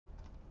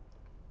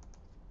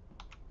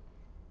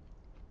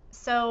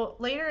So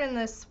later in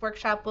this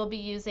workshop, we'll be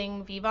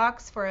using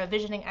Vivox for a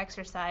visioning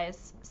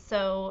exercise.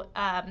 So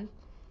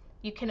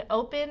you can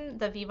open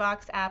the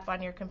Vivox app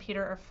on your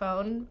computer or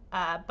phone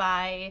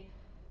by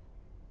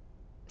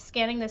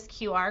scanning this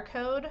QR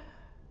code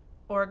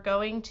or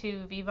going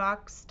to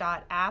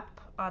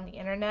vivox.app on the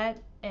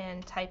internet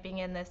and typing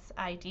in this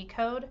ID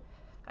code.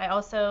 I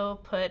also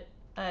put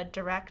a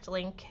direct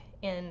link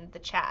in the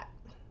chat.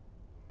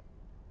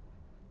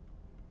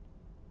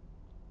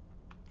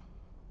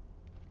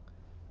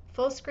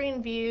 Full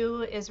screen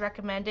view is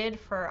recommended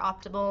for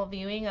optimal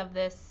viewing of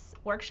this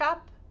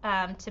workshop.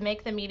 To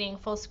make the meeting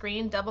full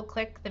screen, double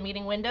click the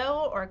meeting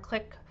window or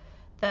click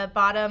the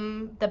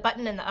button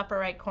in the upper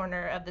right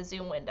corner of the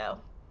Zoom window.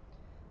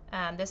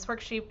 This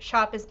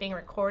workshop is being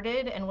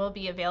recorded and will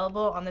be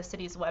available on the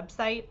city's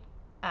website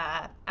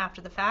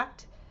after the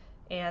fact.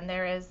 And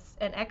there is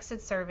an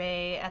exit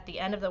survey at the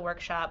end of the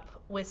workshop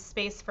with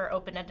space for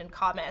open-ended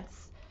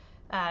comments.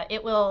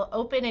 It will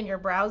open in your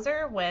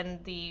browser when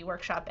the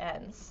workshop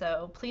ends,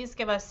 so please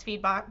give us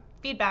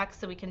feedback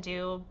so we can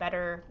do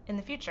better in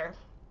the future.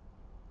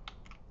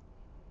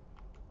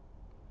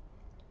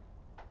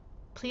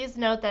 Please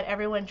note that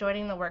everyone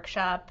joining the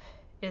workshop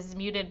is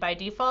muted by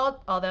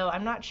default, although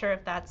I'm not sure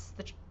if that's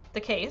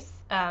the case,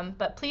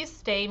 but please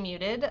stay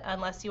muted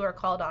unless you are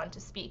called on to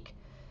speak.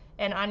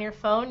 And on your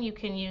phone, you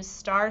can use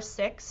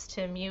 *6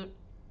 to mute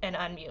and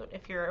unmute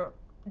if you're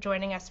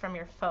joining us from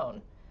your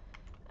phone.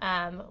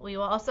 We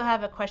will also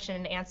have a question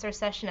and answer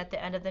session at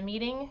the end of the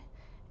meeting,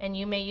 and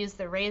you may use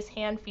the raise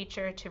hand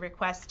feature to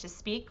request to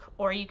speak,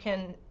 or you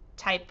can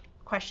type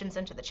questions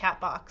into the chat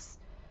box.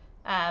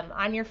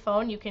 On your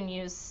phone, you can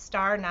use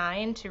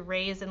 *9 to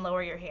raise and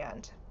lower your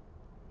hand.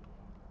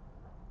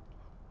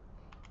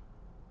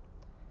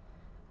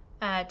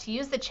 To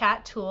use the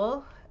chat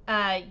tool,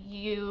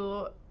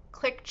 you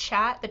click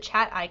the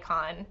chat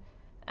icon,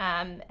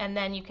 and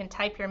then you can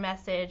type your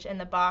message in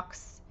the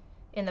box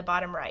in the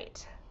bottom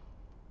right.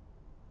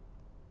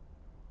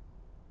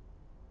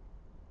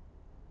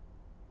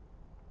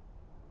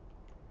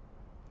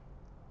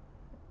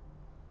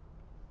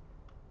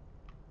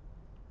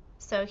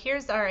 So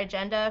here's our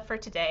agenda for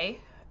today.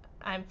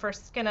 I'm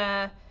first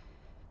to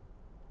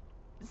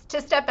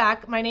step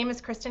back, my name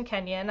is Kristen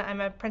Kenyon. I'm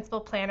a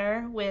principal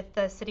planner with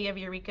the City of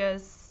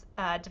Eureka's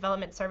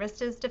Development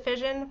Services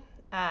Division.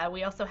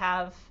 We also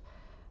have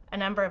a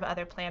number of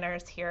other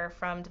planners here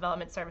from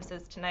Development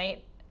Services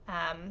tonight.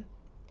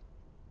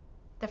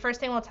 The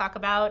first thing we'll talk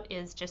about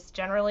is just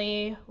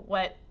generally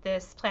what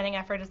this planning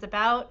effort is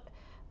about.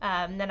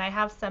 Then I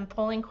have some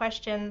polling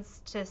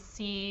questions to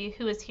see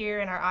who is here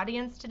in our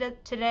audience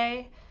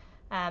today.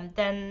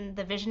 Then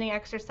the visioning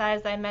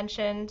exercise I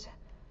mentioned.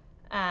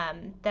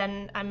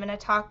 Then I'm going to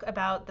talk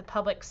about the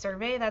public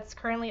survey that's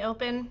currently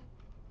open.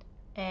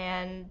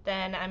 And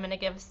then I'm going to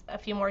give a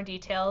few more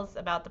details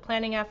about the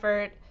planning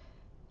effort.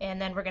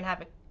 And then we're going to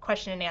have a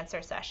question and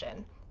answer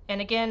session. And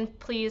again,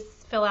 please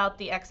fill out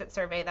the exit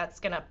survey that's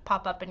going to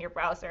pop up in your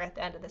browser at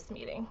the end of this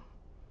meeting.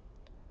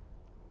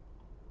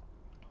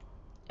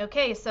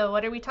 Okay, so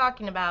what are we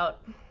talking about?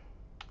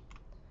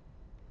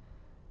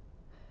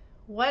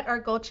 What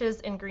are gulches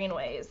and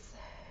greenways?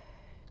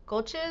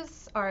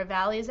 Gulches are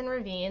valleys and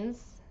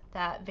ravines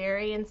that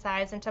vary in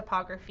size and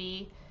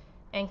topography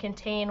and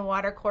contain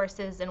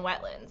watercourses and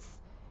wetlands.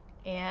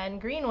 And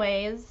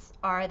greenways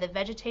are the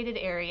vegetated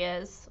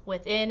areas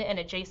within and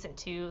adjacent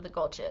to the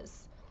gulches.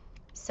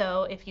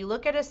 So if you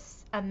look at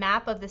a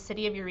map of the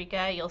city of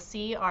Eureka, you'll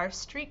see our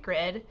street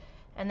grid,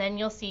 and then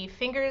you'll see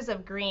fingers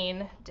of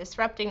green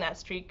disrupting that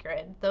street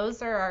grid.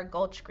 Those are our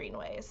gulch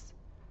greenways.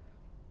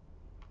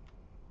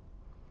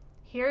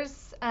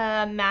 Here's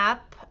a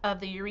map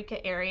of the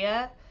Eureka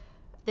area.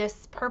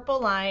 This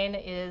purple line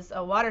is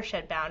a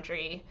watershed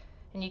boundary,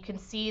 and you can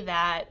see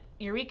that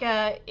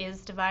Eureka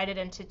is divided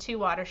into two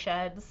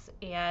watersheds,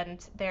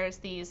 and there's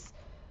these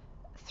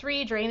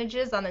 3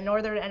 drainages on the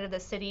northern end of the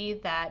city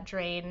that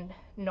drain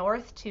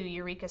north to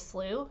Eureka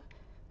Slough.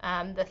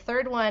 The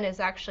third one is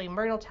actually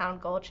Myrtletown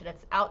Gulch, and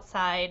it's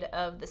outside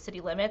of the city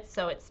limits,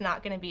 so it's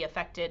not going to be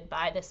affected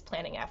by this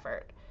planning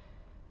effort.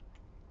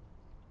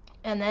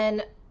 And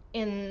then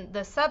in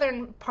the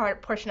southern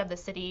portion of the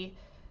city,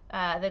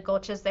 the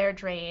gulches there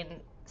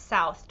drain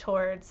south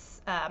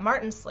towards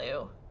Martin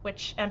Slough,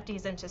 which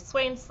empties into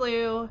Swain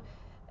Slough,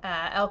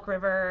 Elk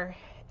River,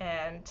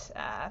 and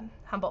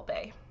Humboldt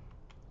Bay.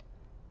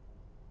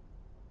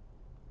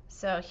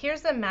 So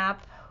here's a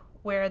map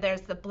where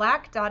there's the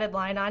black dotted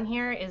line on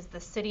here is the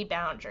city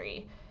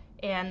boundary,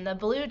 and the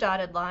blue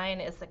dotted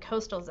line is the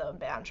coastal zone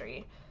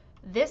boundary.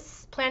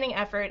 This planning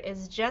effort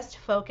is just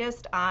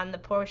focused on the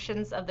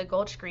portions of the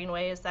gulch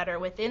greenways that are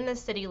within the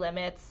city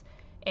limits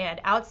and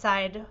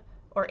outside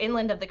or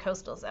inland of the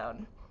coastal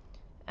zone.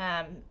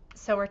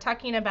 So we're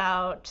talking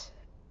about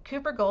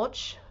Cooper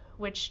Gulch,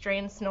 which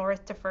drains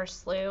north to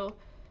First Slough,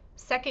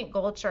 Second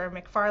Gulch or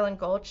McFarland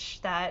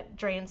Gulch that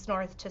drains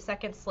north to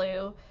Second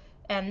Slough,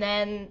 and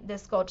then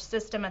this gulch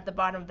system at the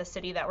bottom of the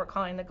city that we're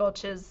calling the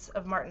Gulches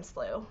of Martin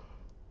Slough.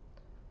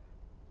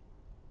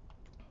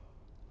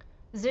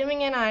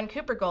 Zooming in on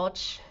Cooper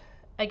Gulch,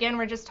 Again,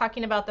 we're just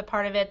talking about the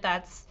part of it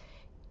that's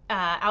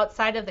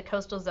outside of the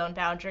coastal zone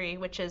boundary,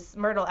 which is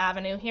Myrtle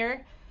Avenue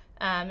here.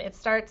 It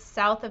starts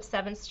south of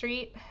 7th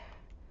Street.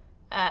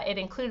 It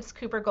includes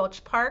Cooper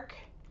Gulch Park.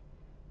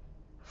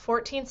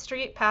 14th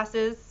Street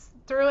passes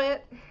through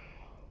it.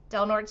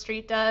 Del Norte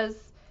Street does.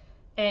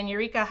 And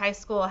Eureka High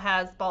School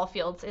has ball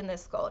fields in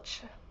this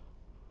gulch.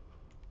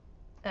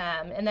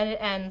 And then it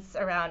ends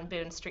around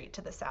Boone Street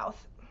to the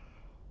south.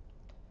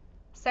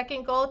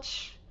 Second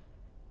gulch,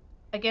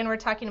 again, we're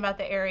talking about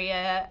the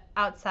area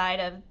outside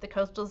of the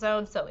coastal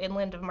zone, so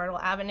inland of Myrtle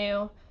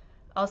Avenue.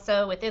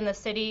 Also within the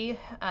city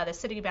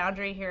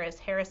boundary here is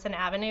Harrison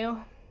Avenue.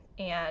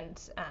 And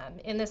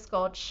in this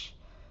gulch,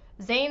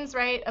 Zane's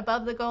right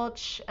above the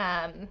gulch.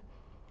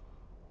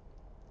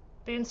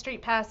 Boone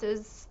Street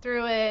passes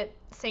through it.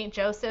 St.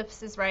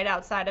 Joseph's is right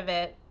outside of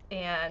it,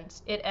 and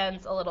it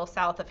ends a little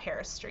south of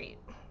Harris Street.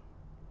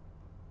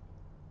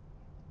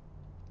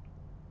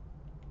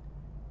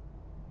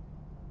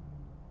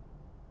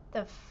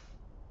 The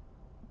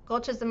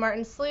Gulches of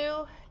Martin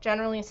Slough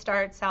generally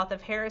start south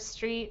of Harris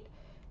Street,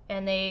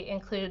 and they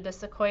include the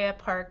Sequoia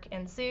Park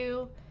and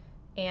Zoo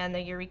and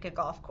the Eureka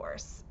Golf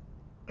Course.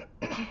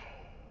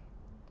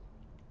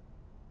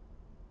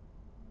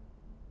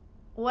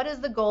 What is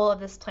the goal of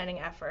this planning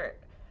effort?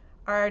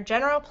 Our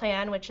general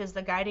plan, which is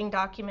the guiding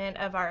document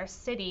of our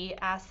city,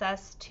 asks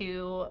us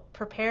to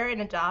prepare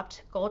and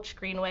adopt Gulch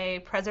Greenway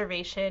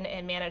preservation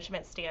and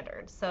management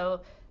standards.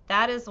 So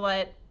that is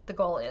what the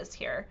goal is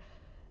here.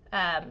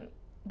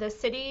 The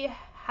city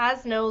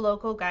has no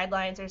local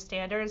guidelines or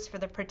standards for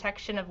the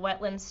protection of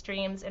wetland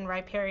streams and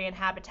riparian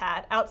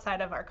habitat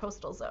outside of our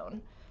coastal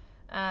zone.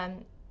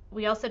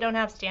 We also don't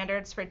have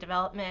standards for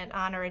development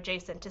on or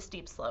adjacent to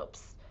steep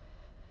slopes.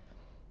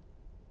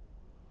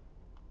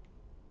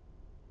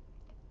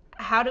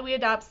 How do we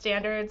adopt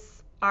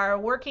standards? Our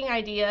working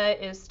idea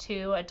is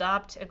to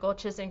adopt a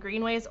Gulches and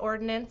Greenways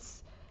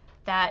ordinance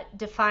that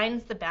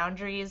defines the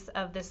boundaries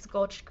of this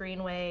Gulch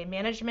Greenway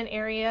management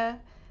area,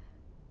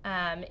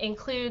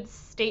 includes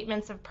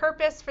statements of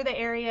purpose for the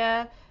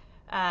area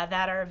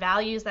that are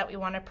values that we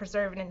want to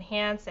preserve and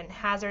enhance and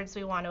hazards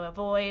we want to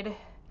avoid,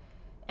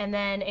 and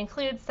then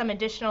includes some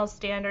additional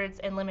standards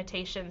and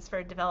limitations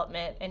for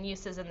development and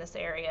uses in this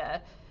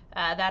area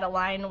that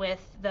align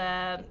with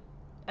the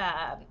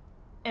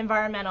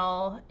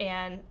environmental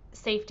and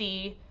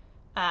safety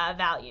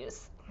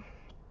values.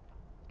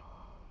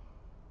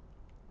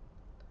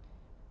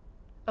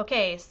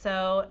 Okay,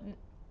 so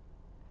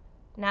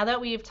now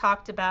that we've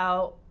talked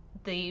about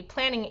the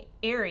planning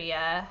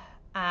area,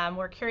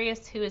 we're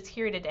curious who is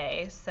here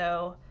today.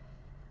 So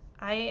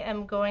I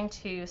am going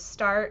to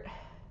start,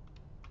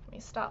 let me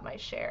stop my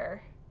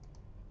share.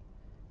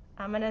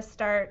 I'm going to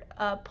start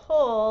a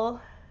poll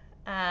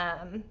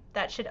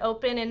that should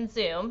open in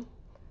Zoom.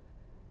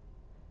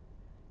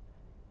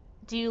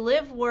 Do you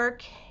live,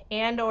 work,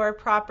 and/or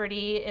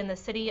property in the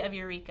city of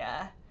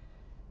Eureka?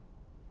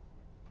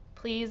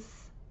 Please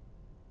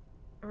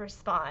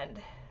respond.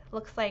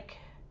 Looks like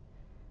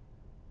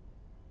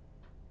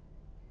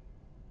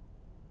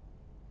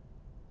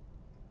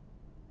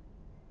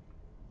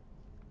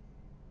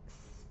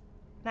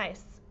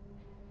nice.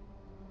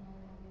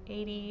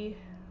 80,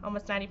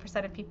 almost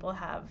 90% of people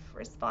have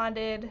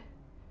responded.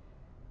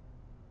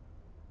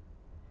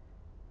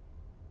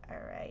 All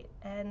right,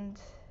 and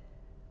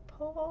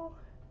poll.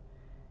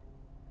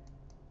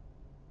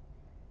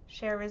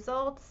 Share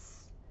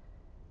results.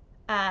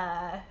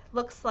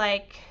 Looks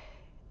like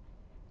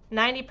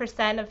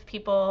 90% of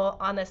people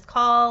on this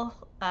call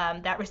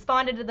that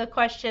responded to the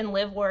question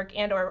live, work,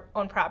 and/or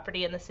own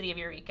property in the city of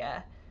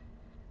Eureka.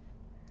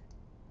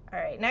 All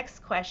right, next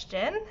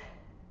question.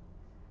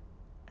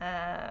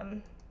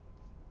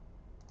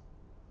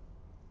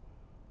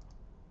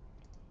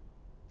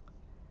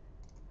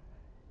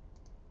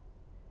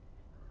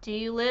 Do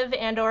you live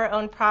and/or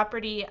own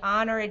property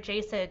on or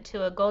adjacent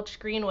to a Gulch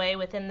Greenway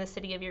within the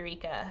city of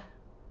Eureka?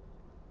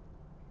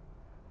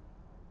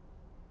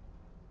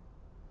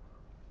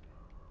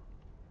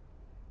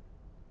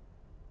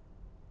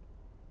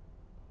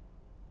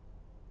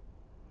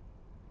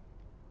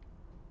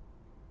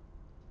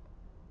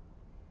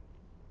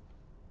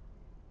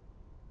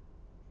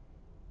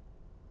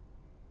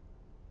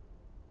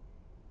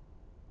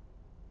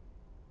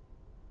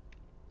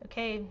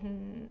 Okay,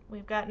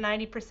 we've got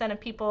 90% of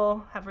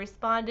people have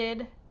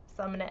responded,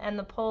 so I'm going to end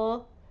the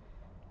poll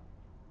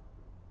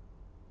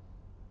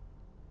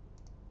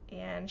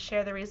and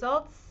share the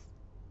results.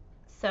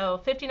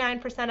 So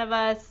 59% of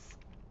us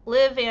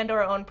live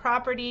and/or own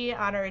property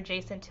on or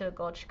adjacent to a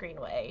Gulch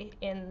Greenway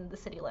in the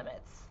city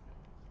limits.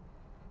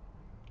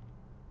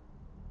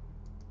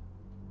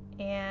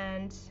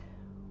 And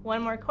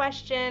one more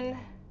question.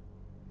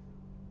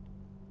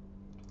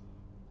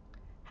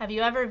 Have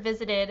you ever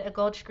visited a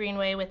Gulch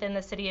Greenway within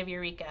the city of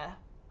Eureka?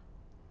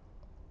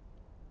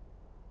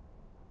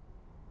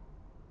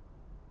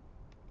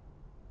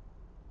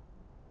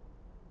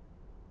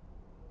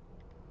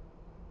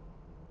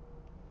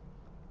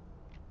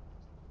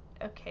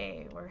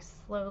 Okay, we're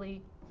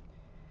slowly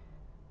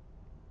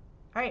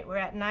All right, we're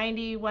at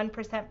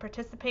 91%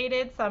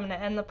 participated, so I'm going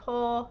to end the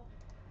poll.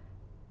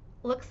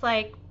 Looks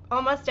like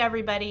almost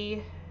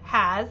everybody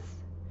has,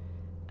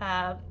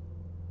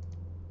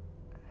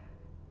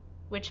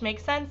 which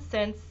makes sense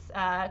since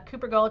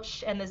Cooper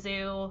Gulch and the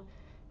zoo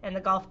and the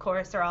golf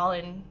course are all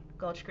in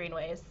Gulch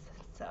Greenways.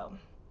 So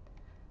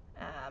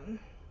I'm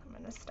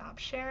going to stop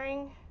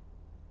sharing.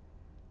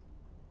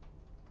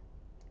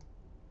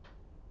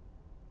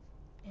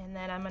 And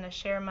then I'm going to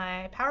share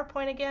my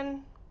PowerPoint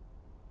again.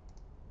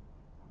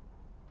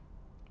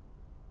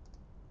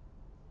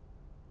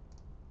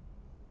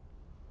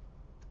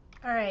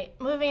 All right,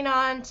 moving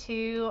on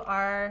to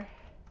our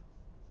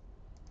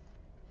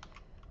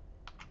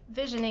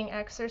visioning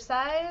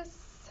exercise.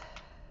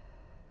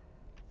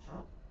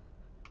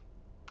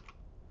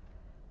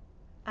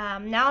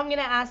 Now I'm going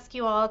to ask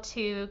you all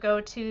to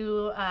go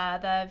to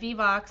the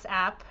Vivox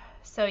app,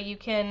 so you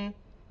can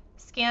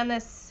scan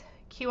this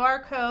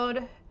QR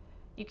code.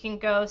 You can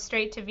go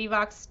straight to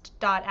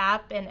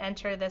vivox.app and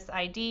enter this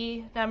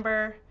ID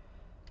number,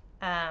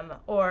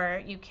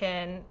 or you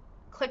can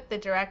click the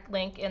direct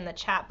link in the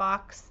chat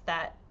box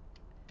that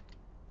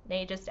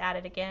Nay just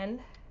added again.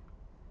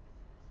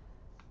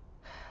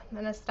 I'm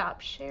going to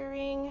stop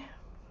sharing,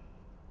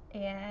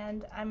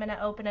 and I'm going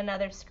to open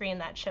another screen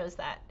that shows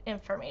that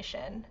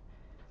information.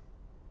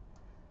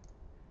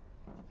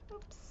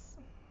 Oops.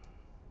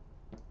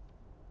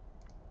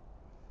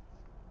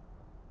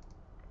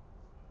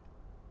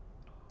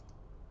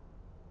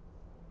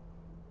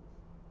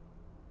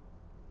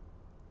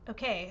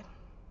 Okay.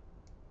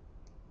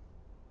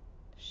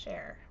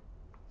 Share.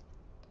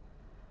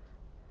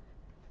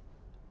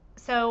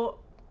 So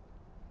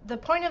the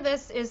point of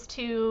this is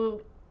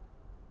to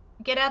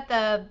get at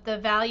the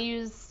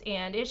values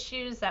and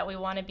issues that we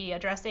want to be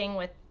addressing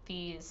with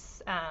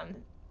these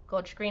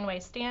Gulch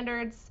Greenway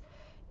standards.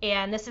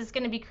 And this is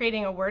going to be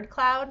creating a word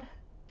cloud.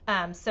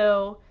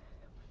 So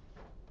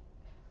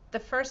the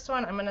first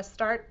one, I'm going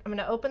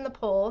to open the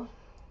poll.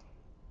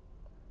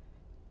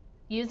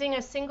 Using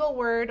a single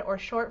word or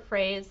short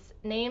phrase,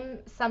 name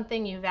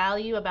something you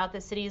value about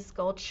the city's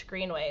Gulch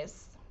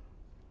Greenways.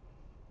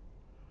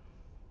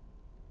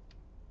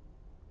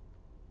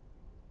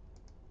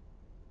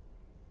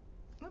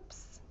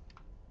 Oops.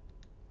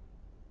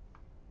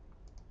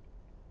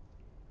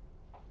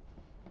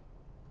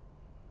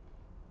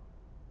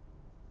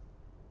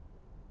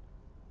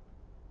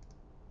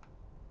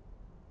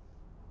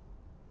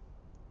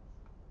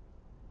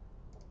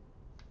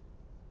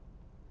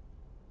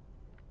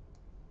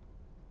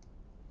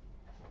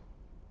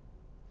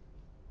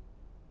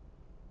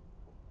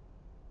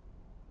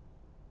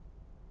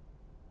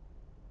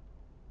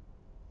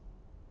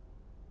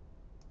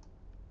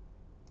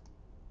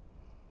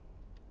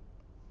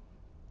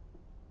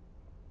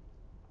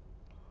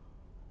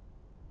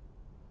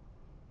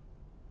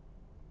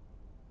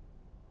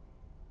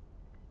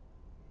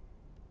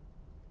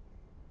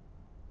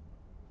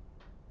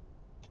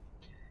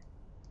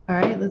 All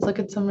right, let's look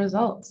at some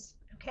results.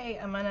 Okay,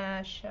 I'm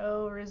gonna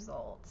show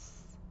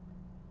results.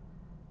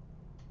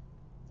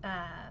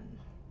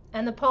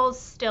 And the poll's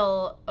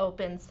still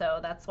open, so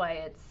that's why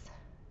it's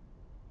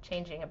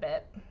changing a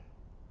bit.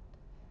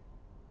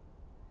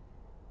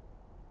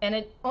 And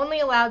it only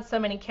allowed so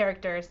many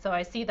characters, so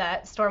I see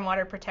that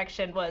stormwater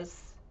protection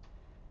was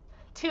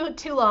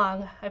too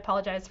long. I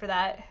apologize for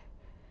that.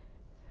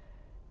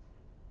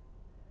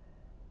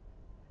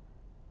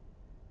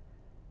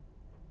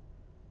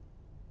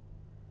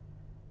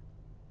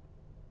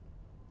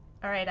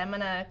 All right, I'm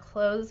gonna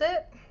close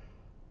it.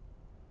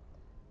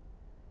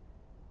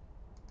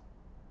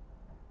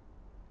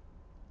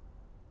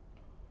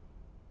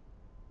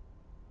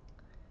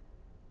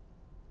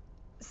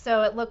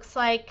 So it looks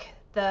like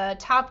the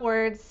top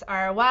words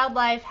are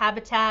wildlife,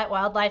 habitat,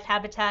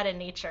 and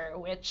nature,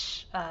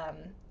 which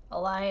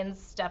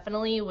aligns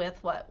definitely with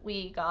what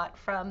we got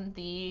from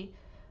the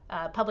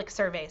public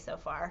survey so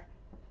far.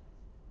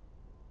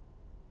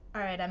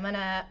 All right, I'm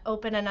gonna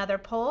open another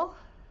poll.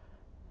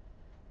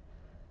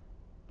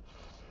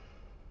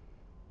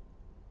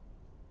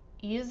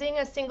 Using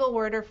a single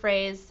word or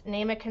phrase,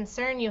 name a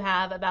concern you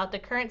have about the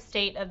current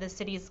state of the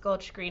city's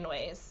Gulch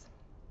Greenways.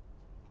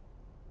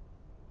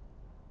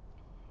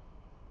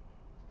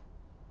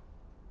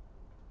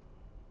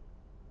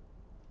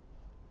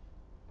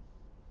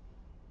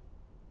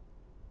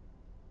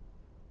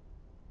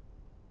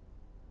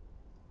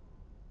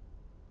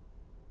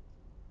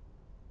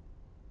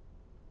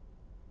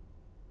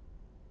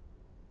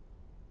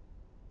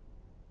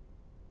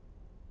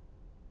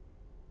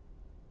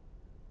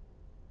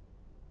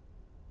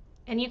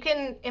 And you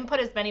can input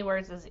as many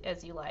words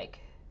as you like.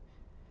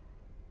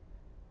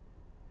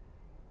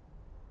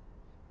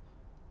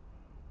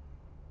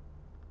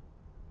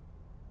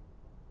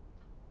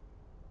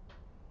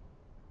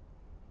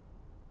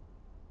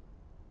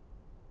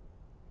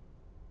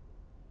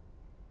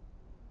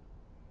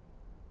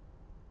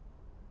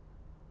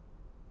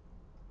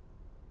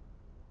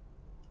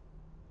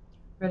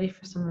 Ready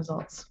for some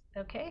results.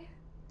 Okay.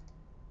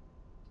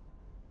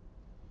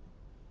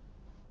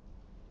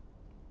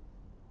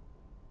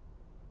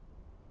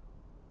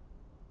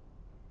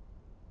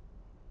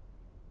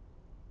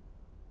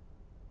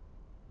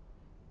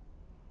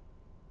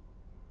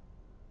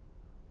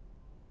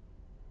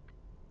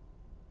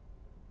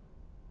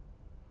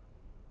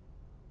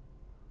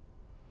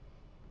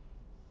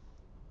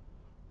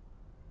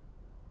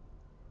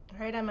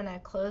 right, I'm gonna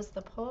close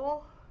the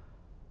poll.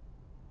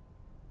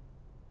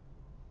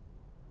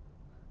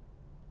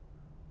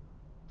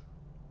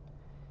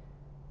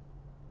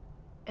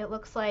 It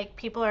looks like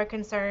people are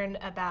concerned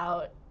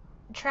about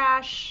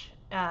trash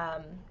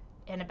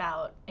and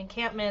about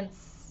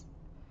encampments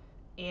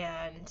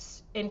and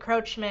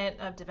encroachment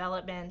of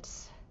development,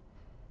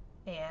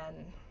 and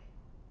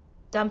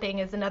dumping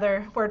is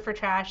another word for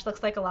trash.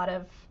 Looks like a lot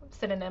of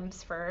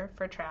synonyms for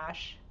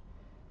trash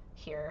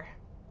here.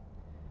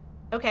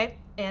 Okay,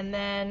 and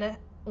then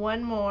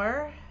one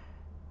more.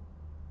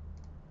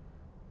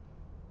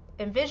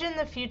 Envision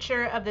the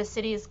future of the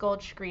city's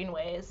Gulch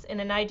Greenways. In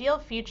an ideal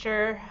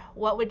future,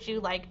 what would you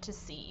like to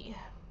see?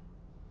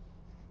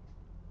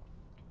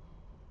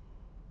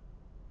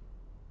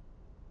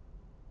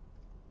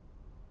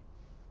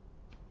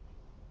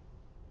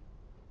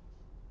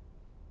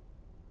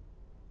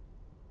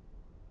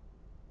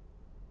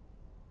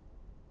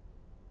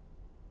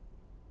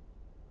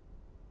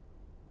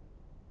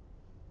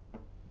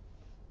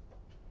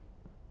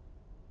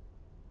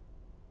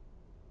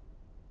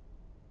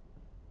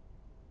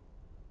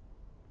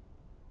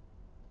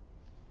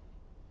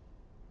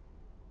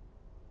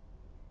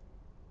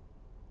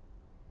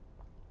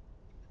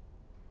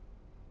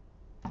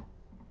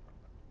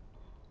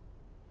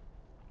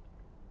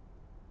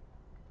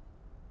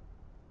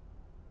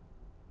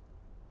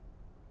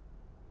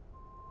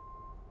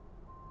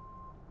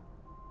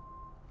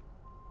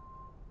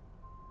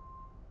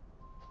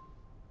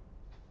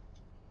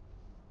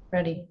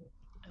 Ready.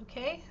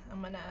 Okay,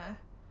 I'm gonna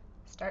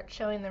start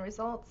showing the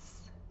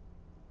results.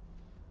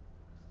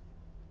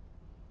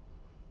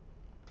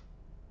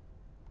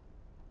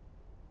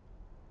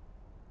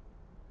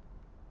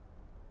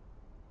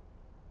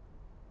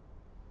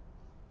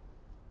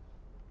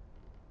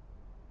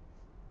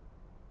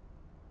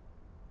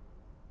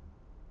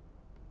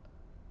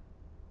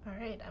 All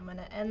right, I'm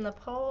gonna end the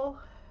poll.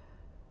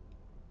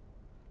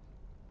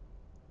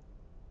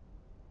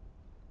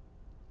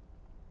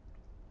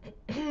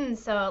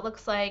 So it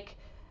looks like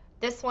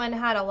this one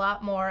had a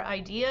lot more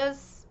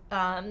ideas,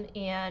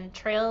 and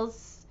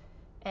trails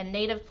and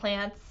native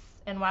plants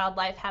and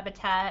wildlife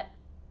habitat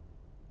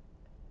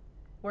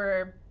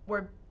were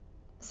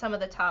some of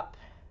the top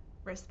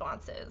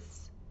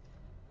responses.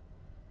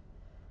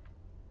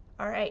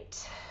 All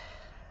right,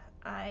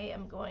 I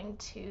am going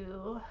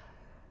to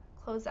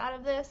close out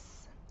of this.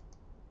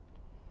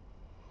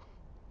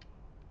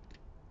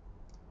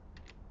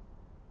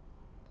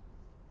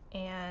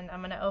 And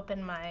I'm going to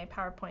open my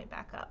PowerPoint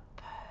back up.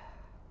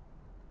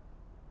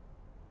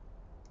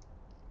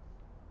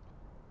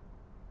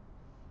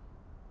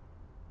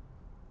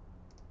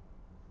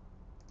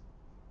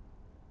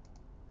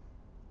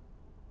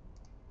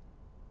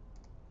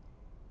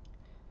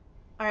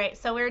 All right,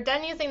 so we're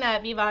done using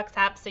that Vivox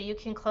app, so you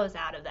can close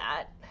out of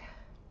that.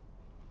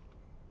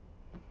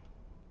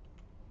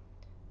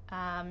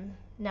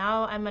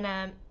 Now I'm going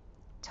to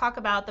talk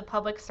about the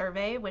public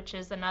survey, which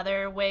is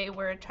another way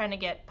we're trying to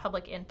get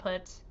public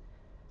input.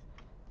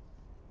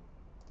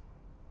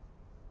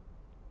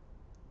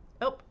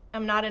 Oh,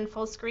 I'm not in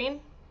full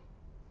screen.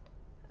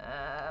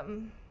 Let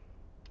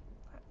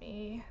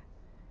me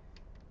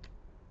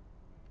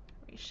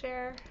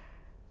reshare.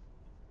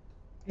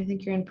 I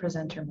think you're in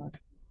presenter mode.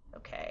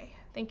 Okay,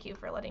 thank you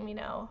for letting me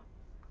know.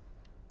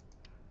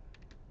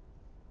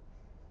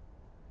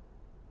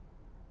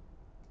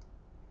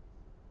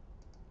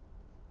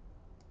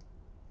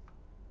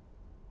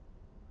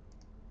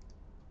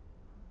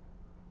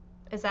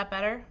 Is that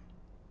better?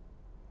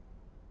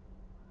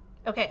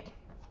 Okay.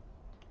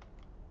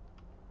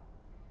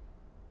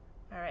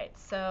 All right,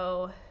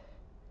 so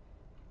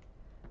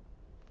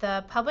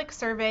the public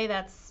survey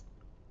that's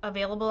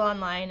available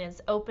online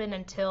is open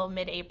until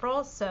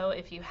mid-April, so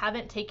if you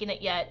haven't taken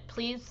it yet,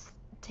 please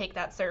take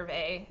that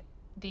survey.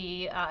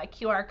 The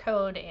QR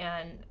code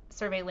and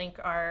survey link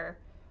are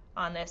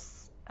on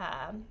this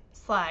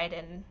slide,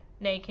 and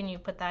Nay, can you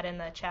put that in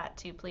the chat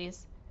too,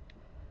 please?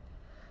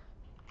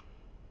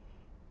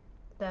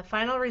 The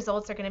final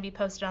results are going to be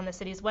posted on the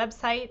city's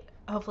website,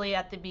 hopefully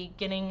by the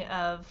beginning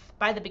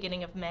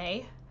of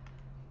May.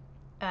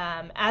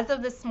 As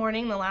of this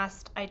morning, the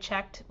last I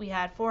checked, we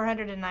had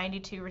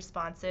 492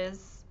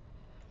 responses.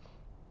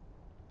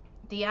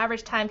 The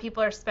average time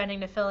people are spending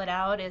to fill it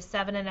out is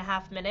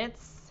 7.5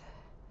 minutes.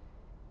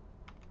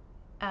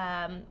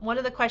 One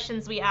of the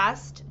questions we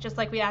asked, just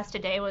like we asked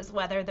today, was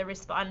whether the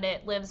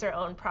respondent lives or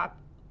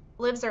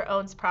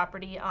owns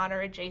property on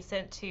or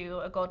adjacent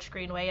to a Gulch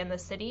Greenway in the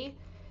city.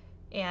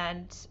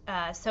 And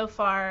so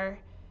far,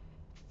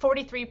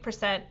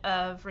 43%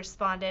 of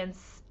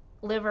respondents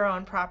live or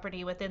own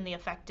property within the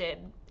affected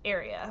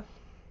area.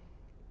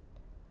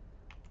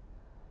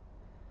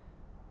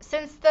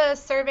 Since the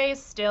survey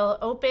is still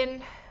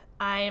open,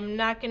 I'm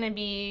not going to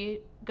be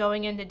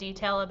going into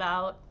detail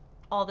about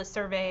all the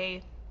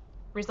survey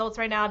results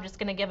right now. I'm just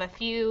going to give a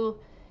few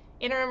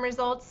interim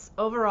results.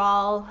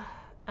 Overall,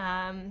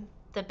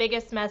 the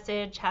biggest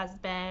message has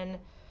been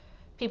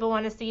people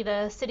want to see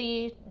the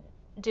city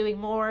doing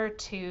more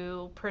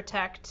to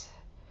protect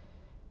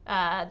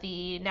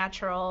the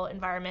natural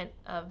environment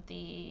of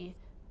the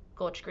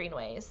Gulch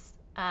Greenways.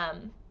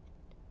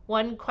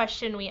 One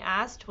question we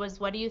asked was,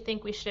 what do you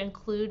think we should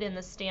include in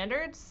the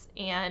standards?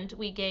 And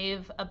we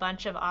gave a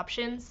bunch of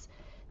options.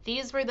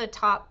 These are the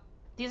top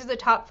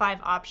 5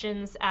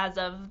 options as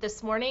of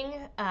this morning.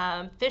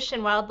 Fish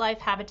and wildlife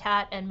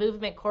habitat and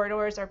movement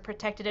corridors are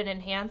protected and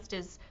enhanced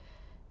is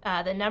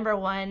the number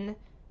one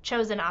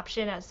chosen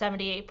option at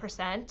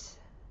 78%.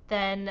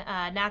 Then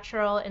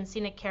natural and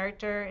scenic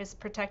character is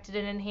protected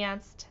and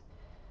enhanced.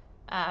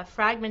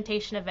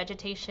 Fragmentation of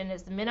vegetation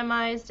is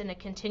minimized and a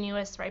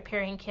continuous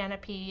riparian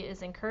canopy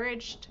is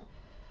encouraged.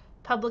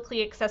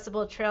 Publicly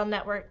accessible trail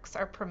networks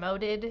are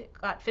promoted,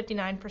 got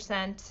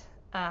 59%.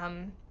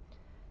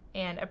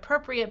 And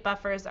appropriate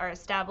buffers are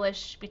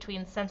established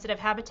between sensitive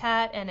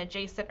habitat and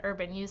adjacent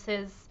urban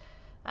uses.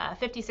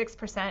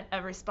 56%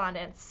 of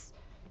respondents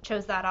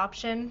chose that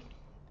option.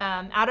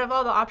 Out of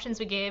all the options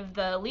we gave,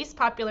 the least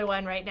popular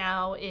one right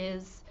now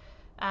is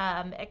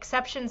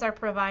exceptions are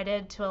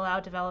provided to allow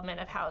development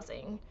of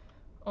housing.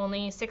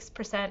 Only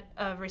 6%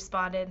 of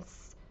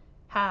respondents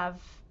have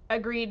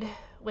agreed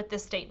with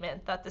this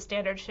statement that the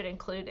standard should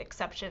include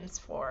exceptions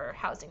for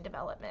housing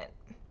development.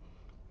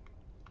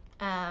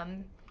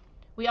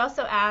 We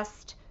also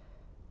asked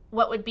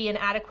what would be an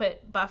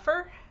adequate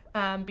buffer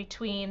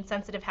between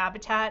sensitive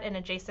habitat and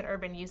adjacent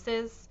urban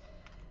uses.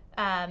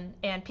 And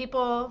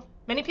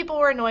many people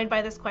were annoyed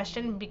by this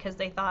question because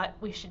they thought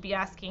we should be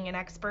asking an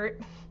expert.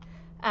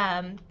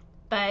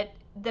 But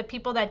the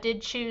people that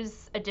did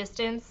choose a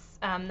distance,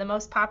 the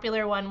most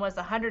popular one was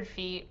 100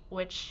 feet,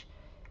 which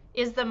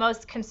is the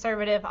most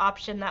conservative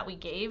option that we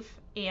gave.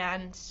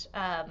 And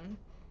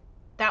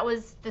that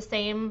was the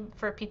same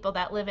for people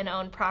that live and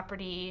own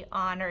property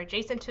on or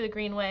adjacent to a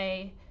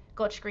greenway,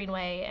 Gulch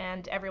Greenway,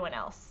 and everyone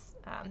else.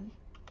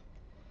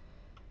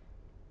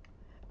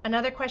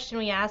 Another question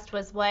we asked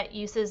was what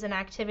uses and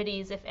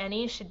activities, if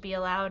any, should be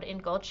allowed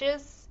in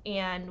gulches,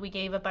 and we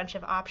gave a bunch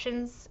of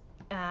options.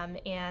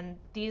 And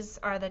these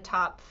are the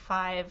top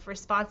 5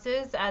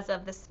 responses as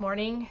of this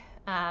morning.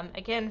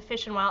 Again,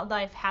 fish and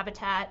wildlife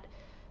habitat,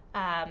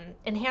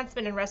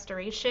 enhancement and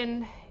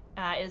restoration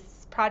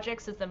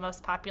projects is the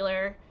most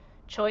popular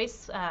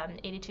choice.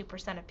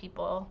 82% of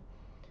people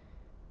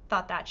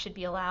thought that should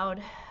be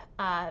allowed.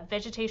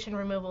 Vegetation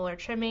removal or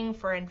trimming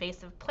for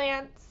invasive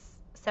plants,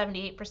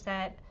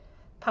 78%.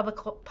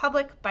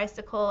 Public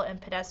bicycle and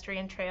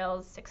pedestrian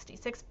trails,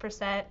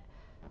 66%.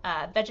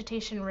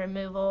 Vegetation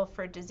removal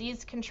for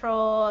disease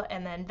control,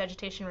 and then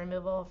vegetation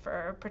removal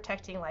for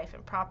protecting life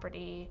and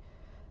property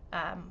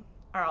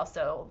are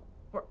also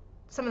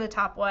some of the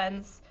top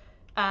ones.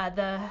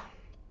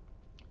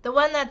 The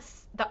one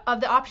that's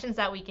of the options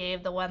that we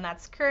gave, the one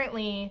that's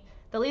currently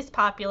the least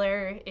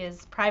popular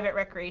is private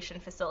recreation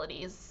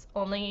facilities.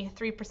 Only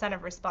 3%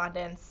 of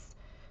respondents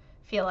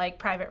feel like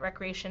private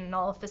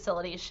recreational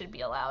facilities should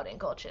be allowed in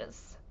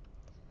gulches.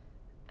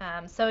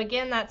 So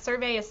again, that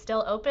survey is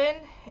still open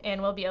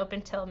and will be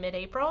open till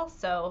mid-April,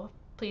 so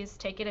please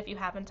take it if you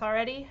haven't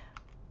already.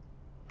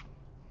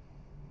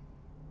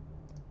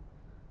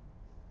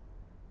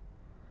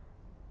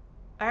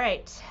 All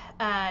right,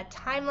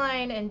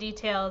 timeline and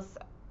details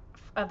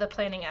of the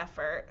planning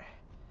effort.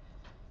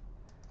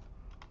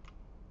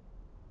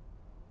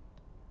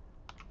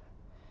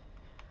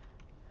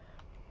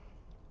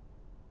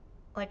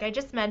 Like I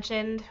just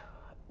mentioned,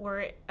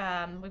 we've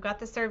got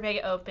the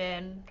survey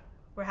open.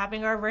 We're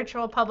having our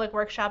virtual public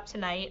workshop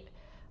tonight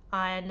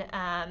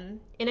on,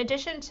 in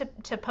addition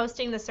to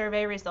posting the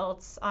survey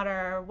results on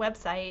our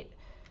website,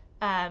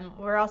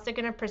 we're also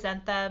going to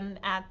present them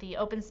at the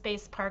Open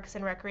Space Parks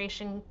and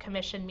Recreation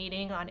Commission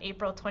meeting on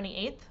April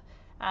 28th.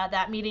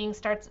 That meeting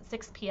starts at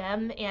 6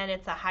 p.m. and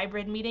it's a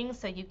hybrid meeting,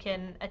 so you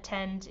can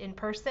attend in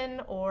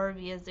person or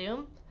via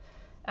Zoom.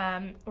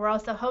 We're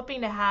also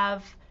hoping to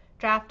have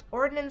draft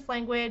ordinance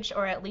language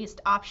or at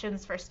least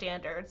options for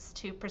standards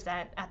to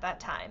present at that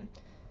time.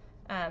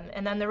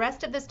 And then the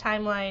rest of this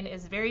timeline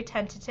is very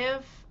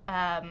tentative,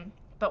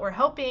 but we're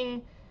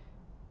hoping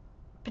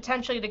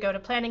potentially to go to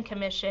Planning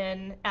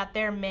Commission at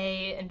their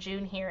May and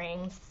June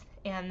hearings,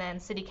 and then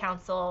City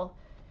Council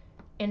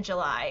in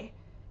July.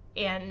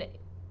 And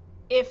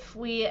if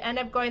we end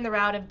up going the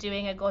route of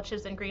doing a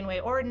Gulches and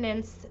Greenway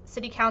ordinance,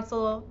 City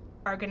Council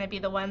are going to be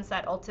the ones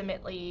that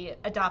ultimately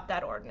adopt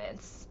that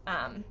ordinance.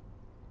 And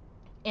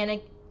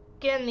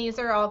again, these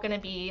are all going to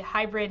be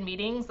hybrid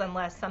meetings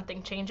unless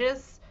something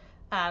changes.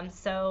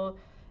 So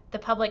the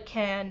public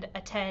can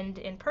attend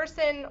in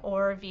person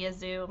or via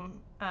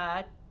Zoom.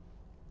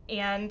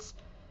 And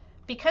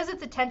because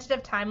it's a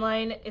tentative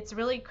timeline, it's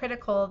really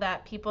critical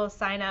that people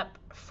sign up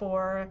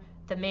for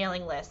the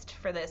mailing list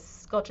for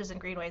this Gulches and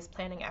Greenways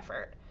planning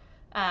effort.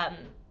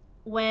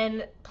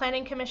 When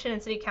Planning Commission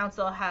and City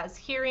Council has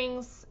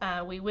hearings,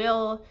 we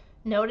will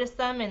notice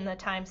them in the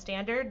time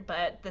standard,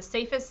 but the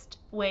safest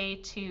way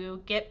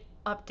to get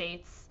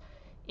updates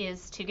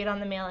is to get on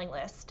the mailing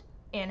list.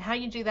 And how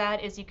you do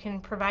that is you can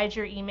provide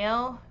your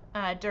email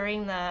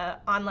during the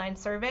online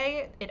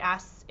survey. It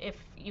asks if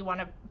you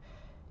want to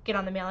get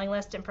on the mailing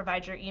list and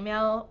provide your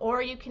email,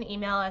 or you can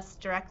email us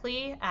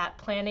directly at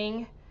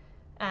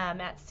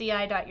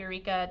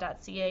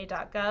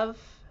planning@ci.eureka.ca.gov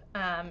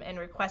and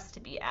request to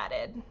be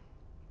added.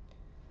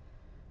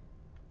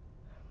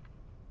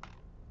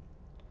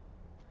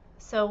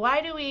 So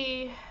why do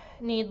we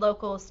need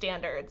local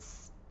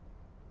standards?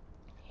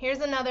 Here's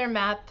another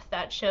map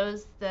that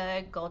shows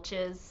the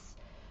gulches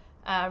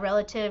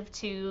relative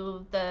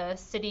to the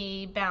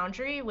city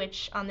boundary,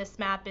 which on this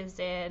map is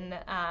in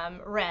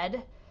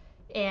red.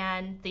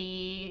 And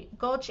the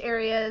gulch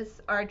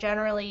areas are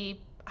generally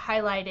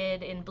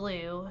highlighted in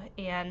blue,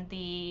 and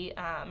the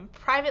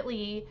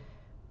privately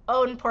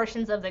owned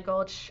portions of the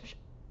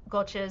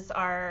gulches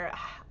are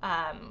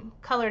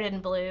colored in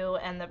blue,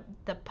 and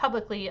the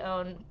publicly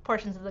owned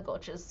portions of the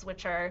gulches,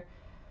 which are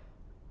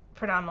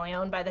predominantly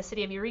owned by the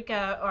city of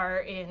Eureka, are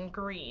in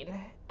green.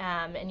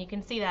 And you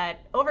can see that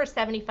over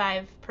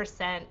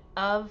 75%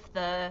 of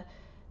the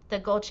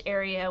gulch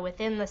area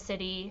within the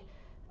city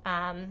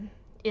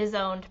is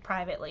owned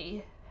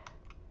privately.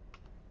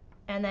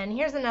 And then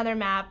here's another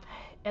map,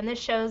 and this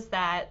shows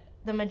that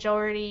the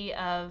majority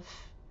of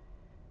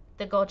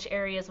the gulch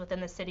areas within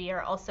the city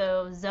are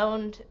also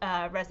zoned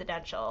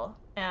residential,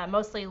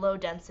 mostly low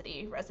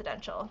density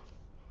residential.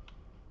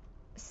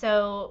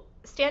 So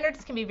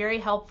standards can be very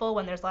helpful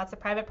when there's lots of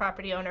private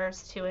property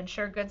owners to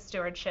ensure good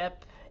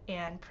stewardship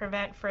and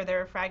prevent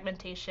further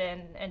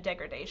fragmentation and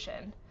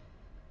degradation.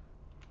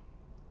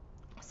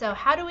 So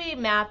how do we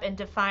map and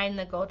define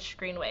the gulch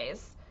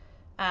greenways?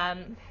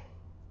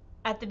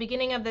 At the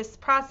beginning of this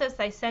process,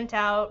 we sent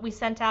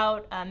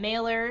out a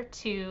mailer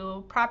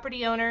to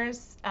property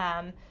owners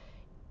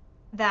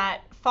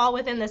that fall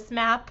within this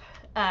map,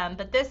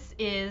 but this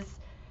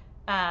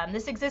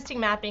existing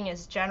mapping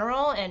is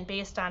general and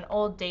based on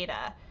old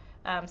data.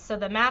 So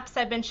the maps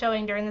I've been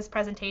showing during this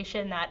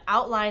presentation that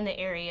outline the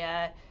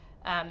area,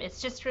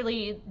 it's just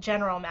really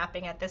general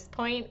mapping at this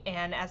point,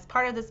 and as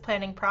part of this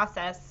planning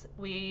process,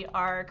 we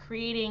are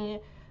creating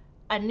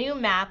a new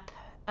map,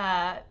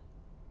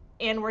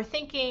 and we're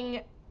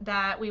thinking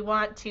that we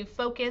want to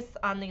focus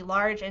on the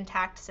large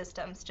intact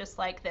systems, just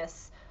like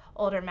this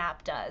older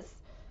map does.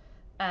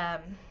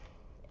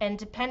 And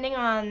depending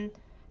on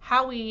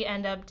how we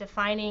end up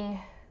defining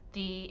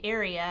the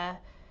area,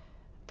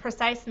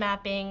 precise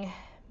mapping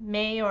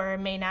may or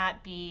may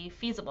not be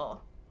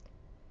feasible.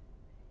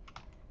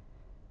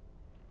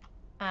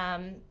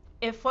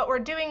 If what we're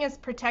doing is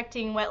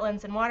protecting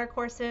wetlands and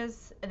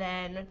watercourses,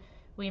 then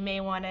we may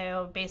want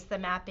to base the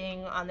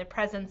mapping on the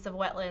presence of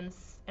wetlands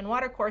and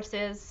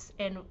watercourses,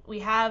 and we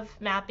have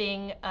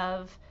mapping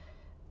of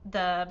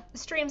the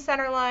stream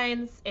center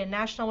lines in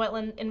National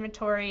Wetland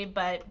Inventory,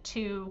 but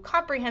to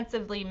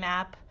comprehensively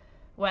map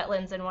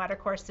wetlands and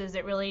watercourses,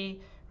 it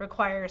really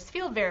requires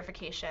field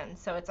verification,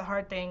 so it's a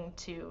hard thing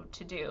to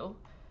do.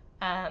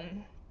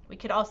 We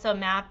could also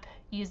map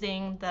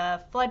using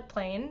the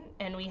floodplain,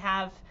 and we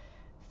have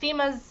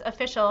FEMA's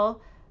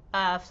official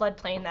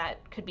floodplain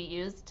that could be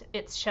used.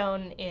 It's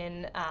shown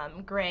in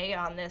gray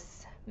on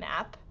this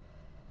map.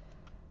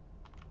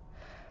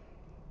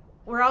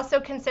 We're also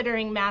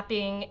considering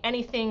mapping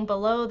anything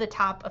below the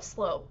top of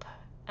slope.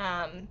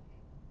 And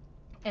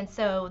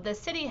so the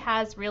city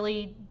has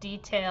really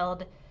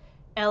detailed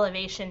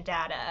elevation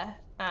data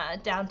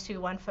down to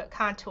 1 foot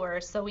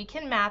contours, so we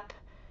can map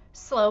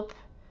slope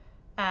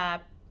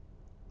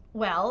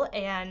well,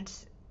 and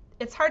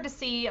it's hard to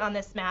see on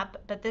this map,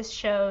 but this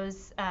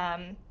shows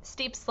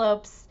steep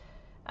slopes.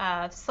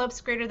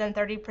 Slopes greater than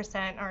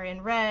 30% are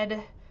in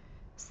red,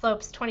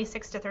 slopes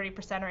 26 to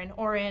 30% are in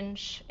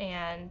orange,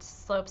 and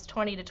slopes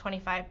 20 to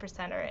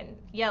 25% are in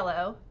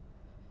yellow.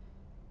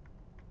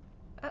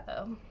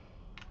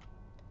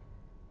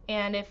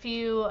 And if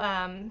you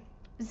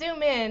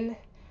zoom in,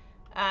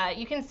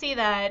 you can see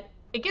that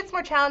it gets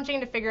more challenging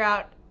to figure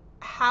out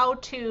how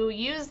to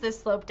use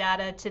this slope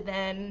data to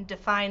then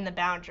define the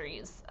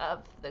boundaries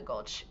of the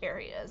gulch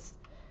areas.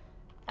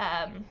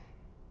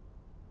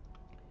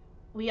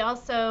 We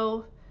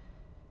also,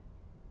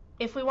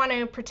 if we want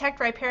to protect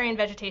riparian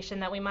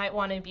vegetation, that we might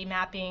want to be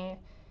mapping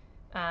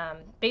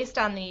based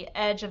on the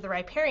edge of the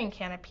riparian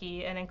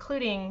canopy and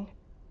including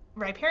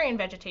riparian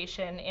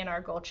vegetation in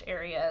our gulch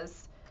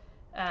areas.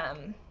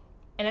 And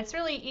it's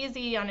really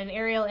easy on an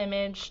aerial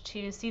image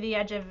to see the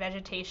edge of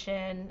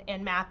vegetation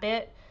and map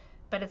it,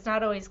 but it's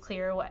not always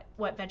clear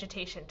what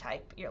vegetation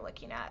type you're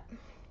looking at.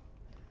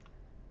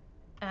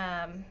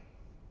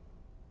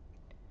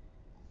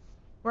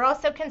 We're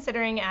also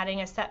considering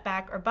adding a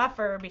setback or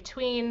buffer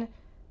between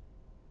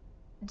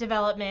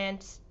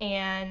development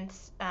and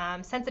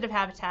sensitive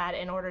habitat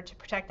in order to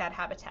protect that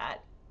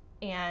habitat.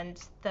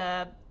 And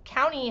the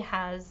county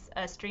has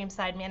a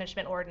streamside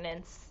management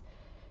ordinance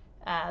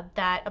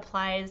that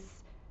applies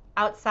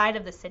outside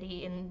of the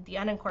city in the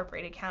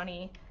unincorporated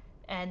county,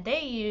 and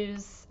they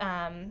use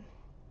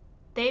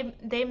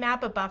they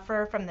map a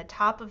buffer from the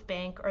top of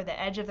bank or the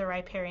edge of the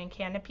riparian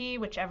canopy,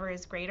 whichever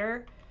is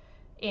greater,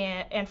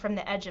 and from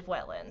the edge of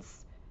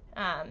wetlands.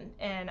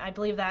 And I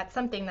believe that's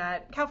something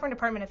that California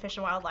Department of Fish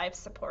and Wildlife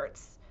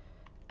supports.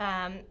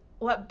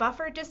 what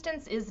buffer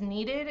distance is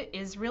needed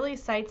is really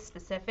site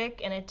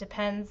specific, and it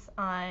depends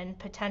on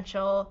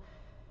potential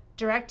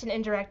direct and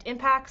indirect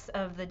impacts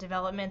of the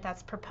development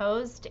that's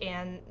proposed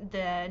and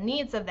the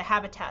needs of the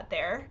habitat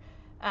there.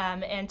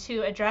 And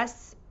to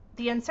address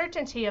the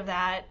uncertainty of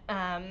that,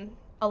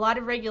 a lot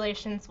of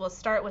regulations will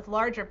start with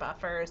larger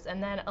buffers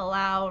and then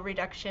allow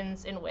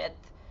reductions in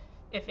width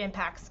if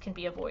impacts can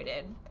be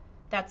avoided.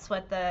 That's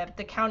what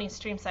the county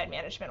streamside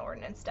management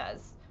ordinance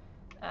does.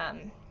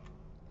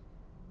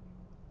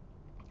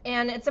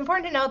 And it's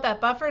important to note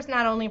that buffers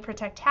not only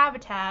protect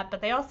habitat,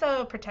 but they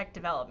also protect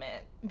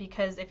development,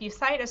 because if you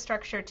site a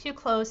structure too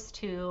close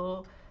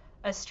to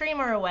a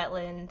stream or a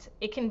wetland,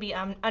 it can be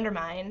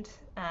undermined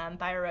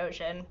by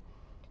erosion,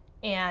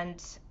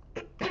 and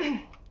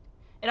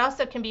it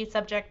also can be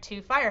subject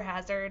to fire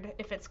hazard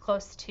if it's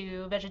close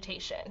to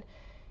vegetation.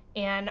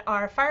 And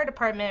our fire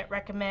department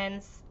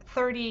recommends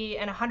 30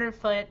 and 100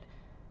 foot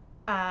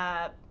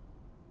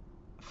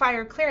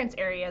fire clearance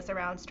areas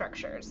around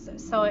structures.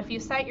 So if you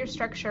site your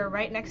structure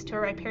right next to a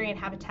riparian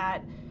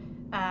habitat,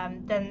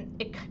 then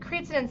it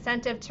creates an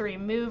incentive to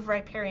remove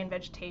riparian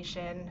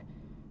vegetation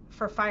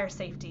for fire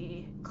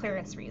safety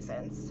clearance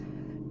reasons.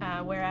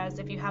 Whereas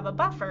if you have a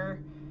buffer,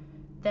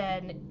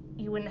 then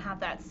you wouldn't have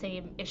that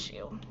same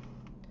issue.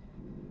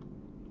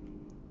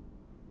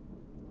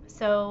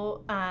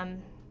 So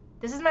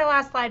this is my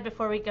last slide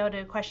before we go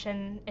to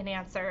question and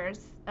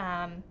answers.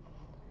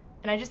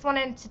 And I just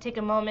wanted to take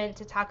a moment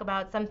to talk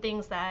about some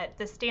things that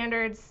the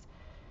standards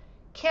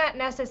can't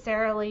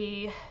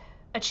necessarily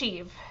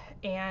achieve.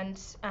 And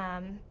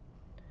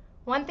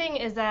one thing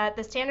is that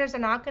the standards are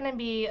not going to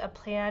be a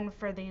plan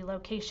for the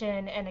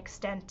location and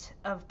extent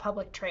of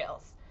public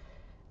trails.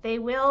 They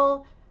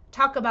will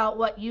talk about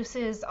what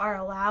uses are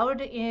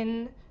allowed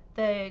in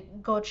the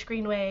Gulch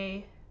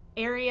Greenway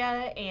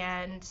area,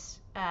 and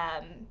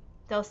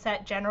they'll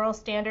set general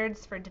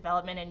standards for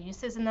development and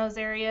uses in those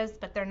areas,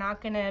 but they're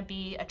not going to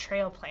be a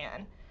trail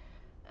plan.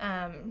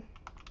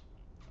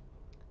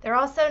 They're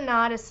also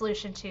not a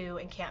solution to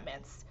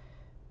encampments.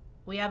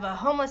 We have a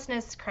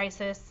homelessness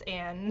crisis,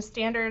 and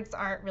standards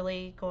aren't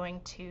really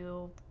going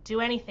to do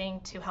anything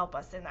to help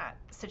us in that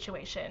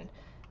situation.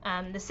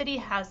 The city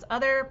has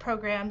other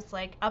programs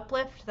like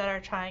Uplift that are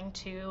trying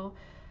to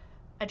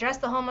address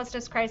the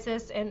homelessness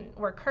crisis, and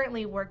we're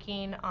currently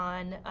working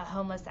on a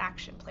homeless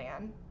action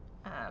plan.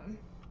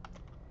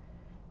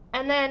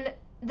 And then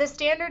the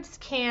standards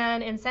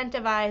can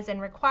incentivize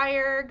and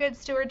require good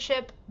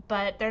stewardship,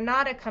 but they're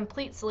not a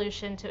complete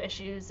solution to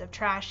issues of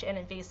trash and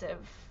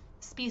invasive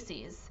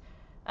species.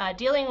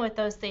 Dealing with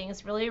those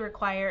things really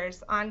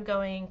requires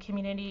ongoing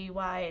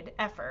community-wide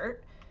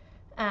effort.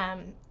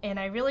 And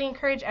I really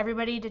encourage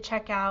everybody to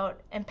check out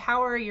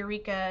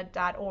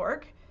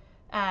empowereureka.org,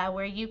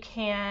 where you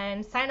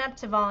can sign up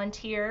to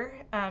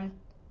volunteer,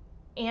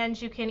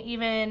 and you can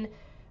even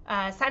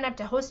sign up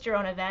to host your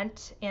own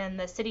event, and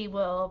the city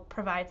will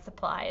provide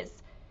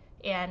supplies.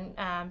 And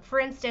for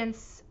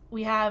instance,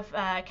 we have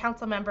a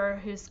council member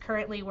who's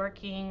currently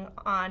working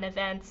on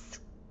events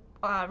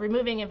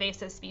removing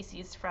invasive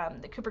species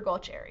from the Cooper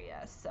Gulch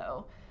area.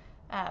 So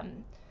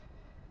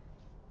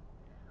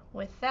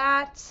with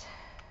that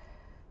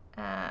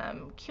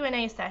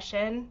Q&A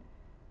session,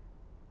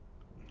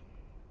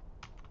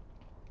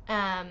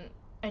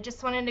 I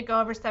just wanted to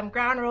go over some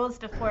ground rules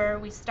before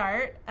we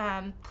start.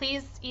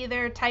 Please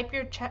either type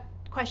your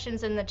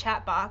questions in the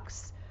chat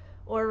box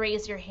or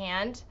raise your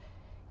hand.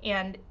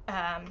 And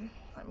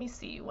let me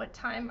see, what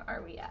time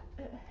are we at?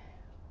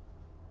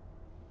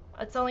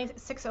 It's only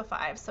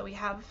 6:05, so we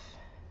have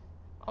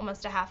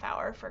almost a half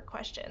hour for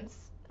questions.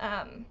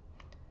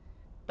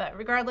 But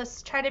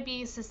regardless, try to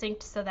be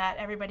succinct so that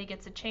everybody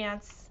gets a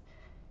chance.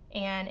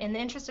 And in the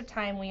interest of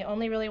time, we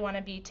only really want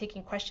to be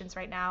taking questions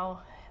right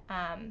now,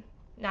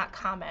 not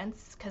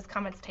comments, because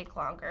comments take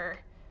longer.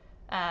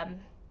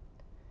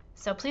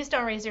 So please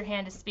don't raise your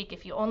hand to speak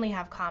if you only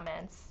have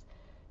comments.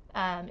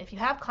 If you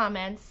have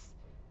comments,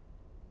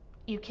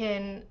 you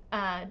can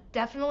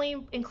definitely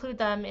include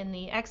them in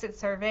the exit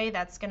survey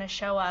that's going to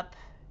show up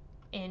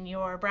in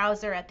your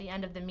browser at the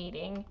end of the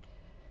meeting.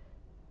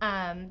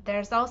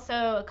 There's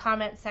also a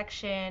comment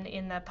section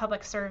in the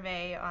public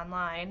survey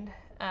online.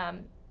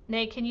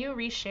 Nate, can you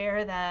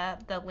reshare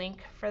the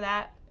link for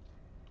that?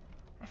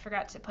 I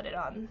forgot to put it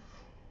on.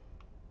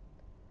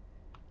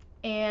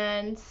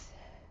 And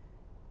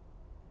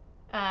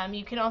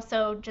you can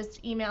also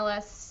just email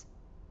us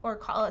or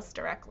call us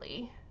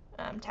directly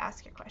to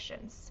ask your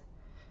questions.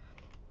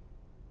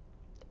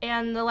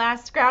 And the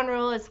last ground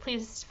rule is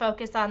please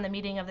focus on the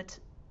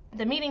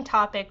meeting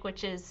topic,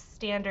 which is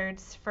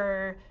standards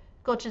for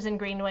gulches and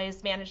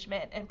greenways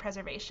management and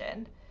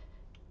preservation.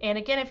 And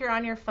again, if you're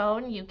on your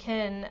phone, you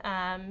can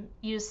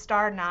use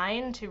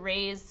 *9 to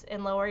raise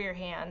and lower your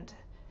hand,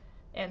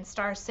 and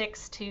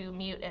 *6 to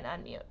mute and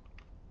unmute.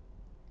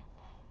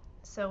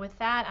 So with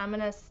that, I'm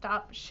going to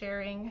stop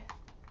sharing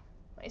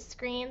my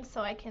screen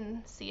so I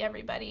can see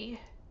everybody.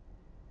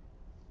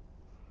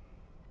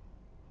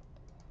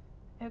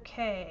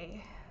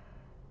 Okay.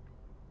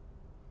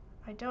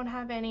 I don't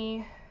have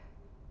any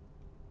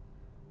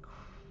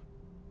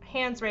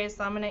hands raised,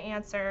 so I'm going to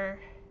answer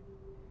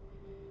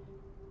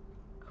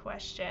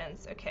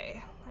questions.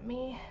 Okay, let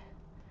me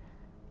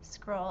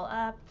scroll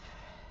up.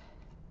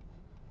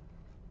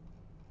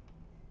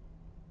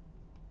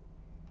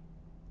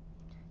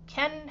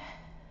 Can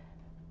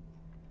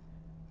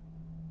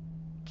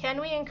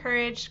we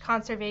encourage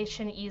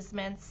conservation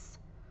easements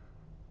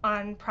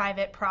on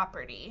private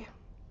property?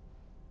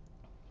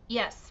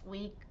 Yes,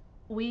 we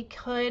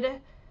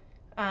could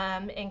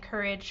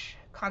encourage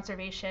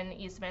conservation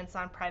easements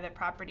on private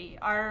property.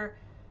 Our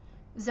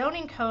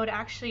zoning code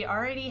actually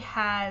already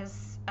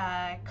has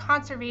a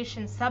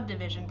conservation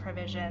subdivision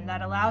provision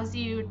that allows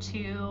you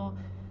to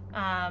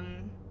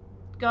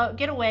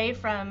get away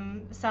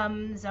from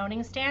some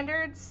zoning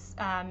standards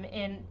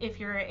if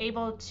you're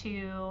able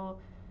to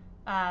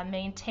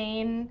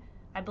maintain,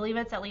 I believe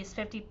it's at least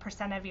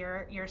 50% of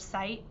your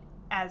site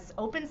as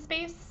open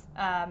space,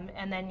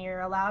 and then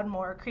you're allowed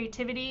more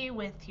creativity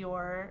with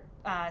your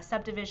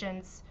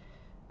subdivisions,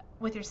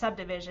 with your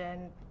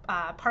subdivision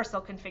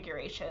parcel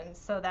configurations,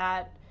 so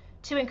that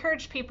to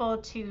encourage people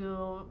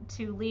to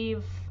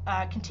leave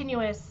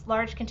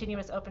large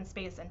continuous open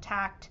space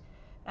intact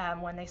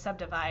when they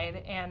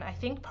subdivide. And I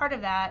think part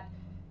of that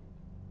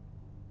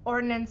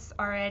ordinance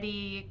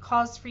already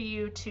calls for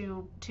you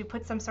to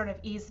put some sort of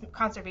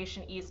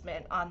conservation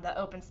easement on the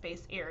open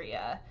space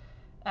area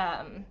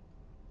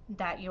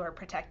that you are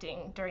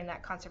protecting during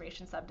that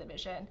conservation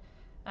subdivision.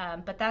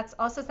 But that's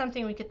also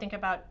something we could think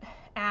about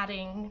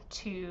adding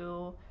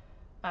to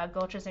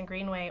Gulches and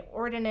Greenway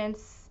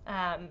ordinance,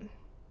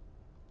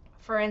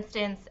 for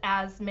instance,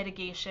 as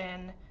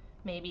mitigation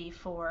maybe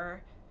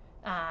for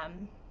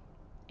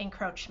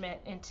encroachment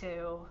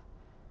into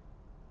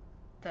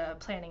the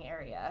planning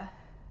area,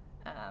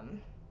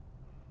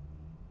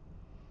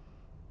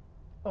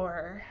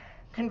 or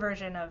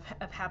conversion of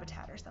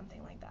habitat or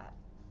something like that.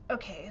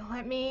 Okay,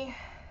 let me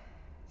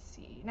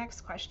see.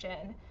 Next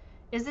question.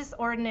 Is this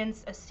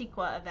ordinance a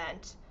CEQA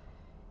event?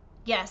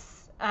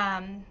 Yes,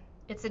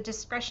 it's a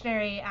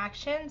discretionary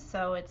action,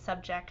 so it's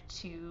subject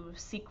to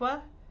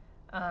CEQA.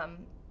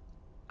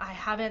 I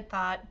haven't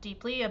thought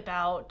deeply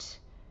about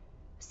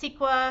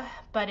CEQA,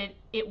 but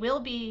it will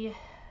be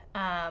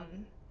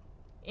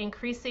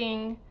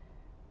increasing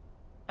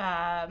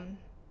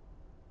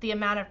the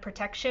amount of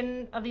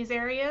protection of these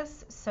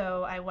areas.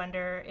 So I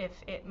wonder if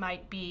it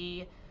might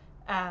be,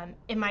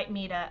 it might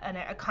meet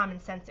a common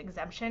sense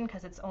exemption,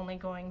 because it's only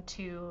going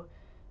to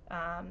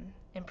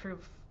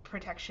improve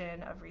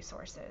protection of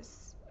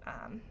resources.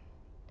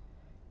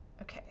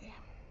 Okay.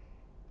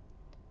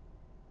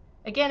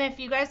 Again, if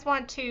you guys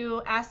want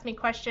to ask me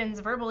questions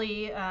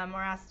verbally or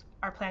ask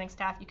our planning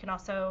staff, you can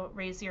also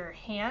raise your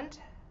hand.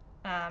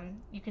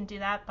 You can do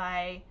that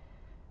by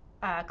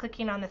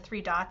clicking on the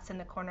 3 dots in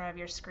the corner of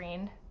your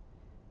screen.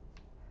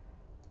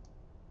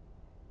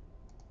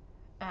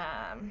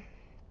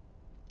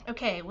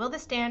 Okay, will the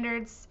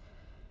standards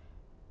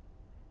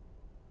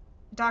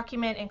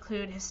document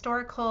include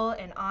historical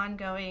and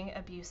ongoing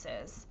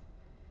abuses?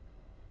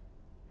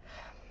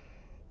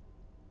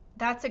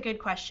 That's a good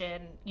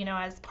question. You know,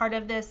 as part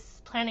of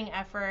this planning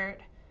effort,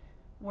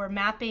 we're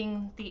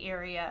mapping the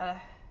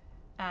area.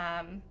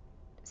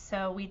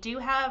 So we do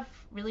have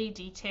really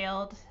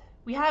detailed,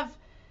 we have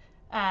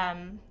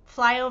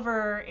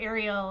flyover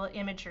aerial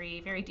imagery,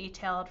 very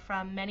detailed,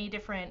 from many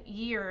different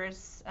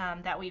years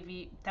that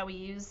we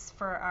use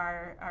for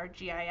our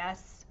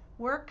GIS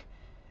work.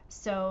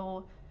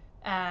 So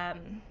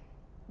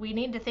we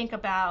need to think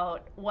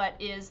about what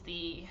is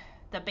the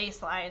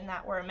baseline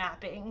that we're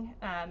mapping,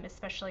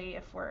 especially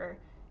if we're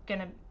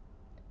going to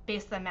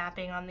base the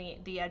mapping on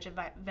the edge of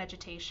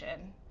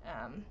vegetation.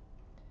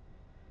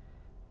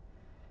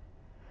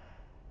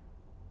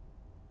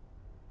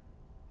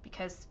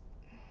 Because,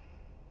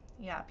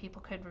 yeah,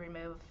 people could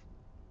remove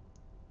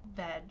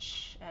veg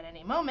at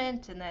any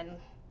moment, and then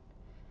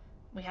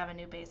we have a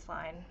new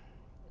baseline.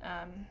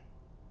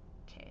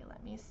 Okay,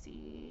 let me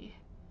see.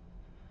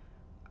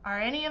 Are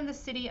any of the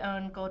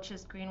city-owned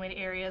Gulches Greenway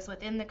areas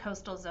within the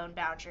coastal zone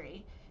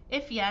boundary?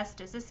 If yes,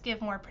 does this give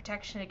more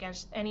protection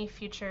against any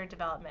future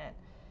development?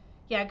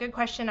 Yeah, good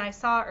question. I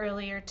saw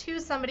earlier too,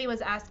 somebody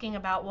was asking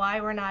about why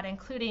we're not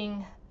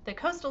including the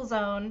coastal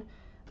zone.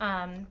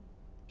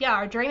 Yeah,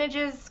 our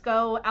drainages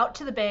go out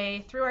to the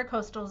bay through our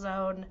coastal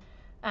zone.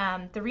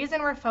 The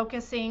reason we're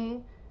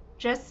focusing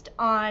just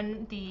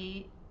on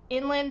the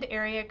inland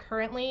area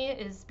currently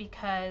is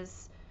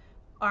because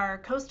our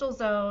coastal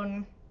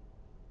zone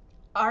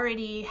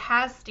already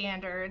has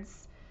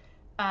standards.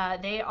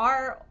 They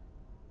are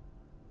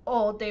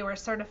old. They were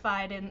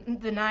certified in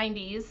the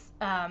 90s,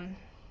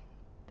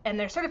 and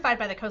they're certified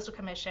by the Coastal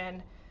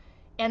Commission.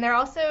 And they're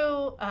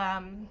also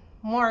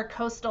more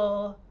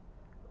coastal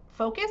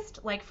focused.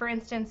 Like, for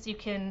instance,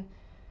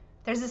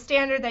 there's a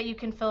standard that you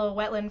can fill a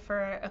wetland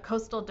for a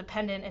coastal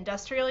dependent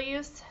industrial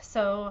use.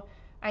 So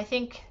I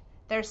think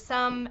there's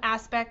some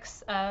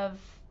aspects of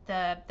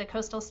the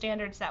coastal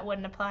standards that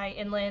wouldn't apply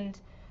inland.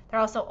 They're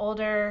also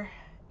older,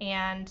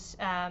 and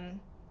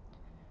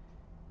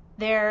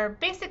they're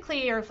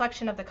basically a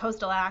reflection of the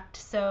Coastal Act,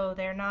 so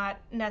they're not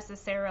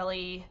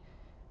necessarily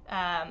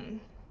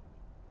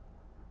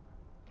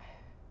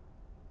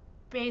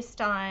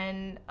based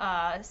on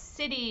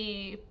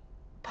city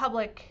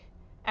public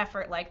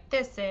effort like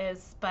this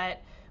is,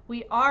 but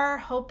we are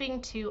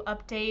hoping to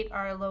update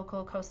our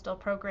local coastal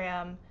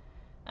program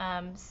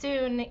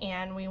soon,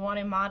 and we want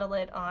to model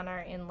it on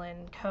our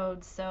inland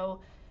code. So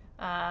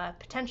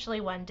potentially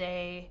one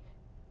day,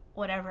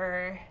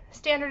 whatever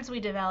standards we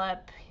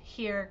develop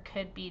here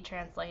could be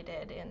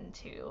translated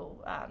into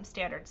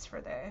standards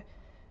for the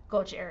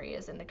gulch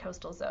areas in the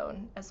coastal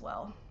zone as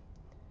well.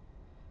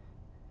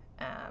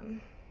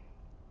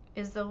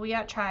 Is the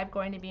Wiyot tribe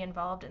going to be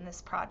involved in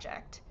this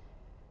project?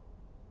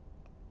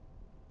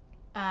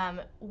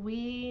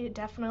 We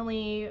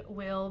definitely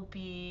will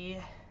be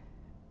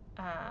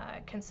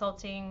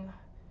consulting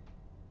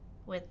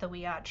with the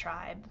Wiyot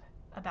tribe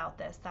about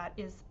this. That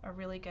is a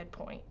really good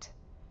point.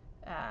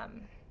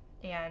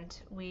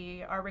 And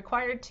we are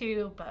required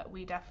to, but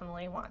we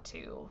definitely want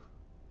to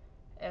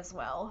as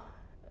well.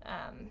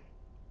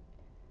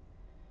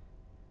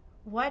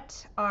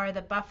 What are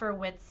the buffer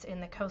widths in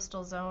the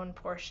coastal zone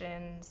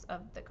portions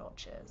of the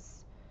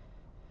gulches?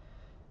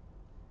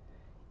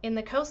 In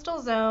the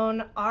coastal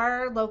zone,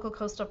 our local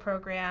coastal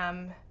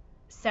program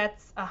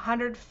sets a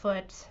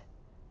 100-foot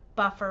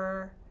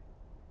buffer,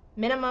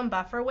 minimum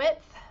buffer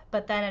width,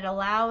 but then it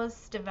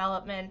allows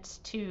development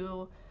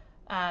to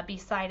be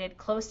sited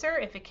closer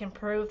if it can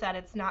prove that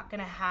it's not going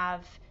to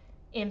have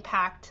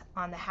impact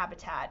on the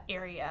habitat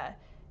area.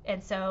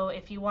 And so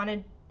if you want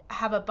to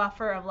have a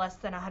buffer of less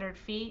than 100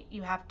 feet,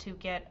 you have to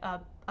get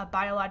a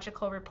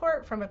biological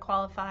report from a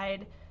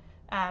qualified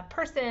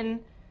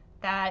person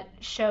that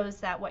shows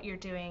that what you're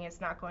doing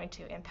is not going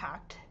to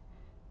impact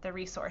the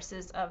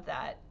resources of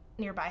that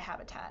nearby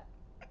habitat.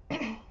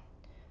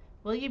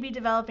 Will you be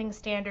developing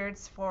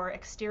standards for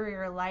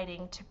exterior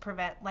lighting to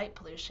prevent light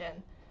pollution?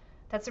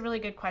 That's a really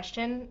good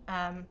question.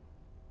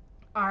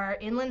 Our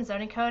inland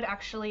zoning code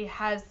actually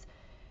has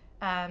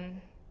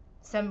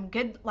some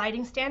good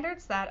lighting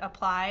standards that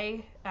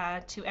apply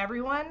to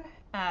everyone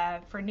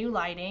for new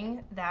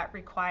lighting that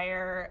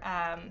require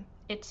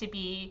it to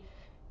be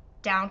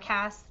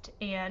downcast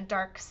and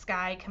dark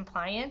sky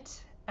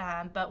compliant.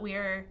 But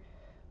we're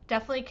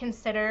definitely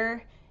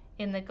consider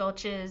in the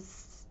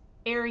Gulches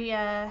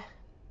area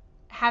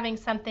having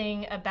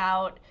something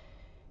about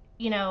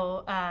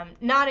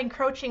not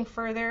encroaching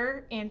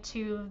further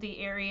into the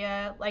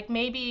area. Like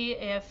maybe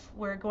if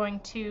we're going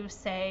to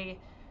say,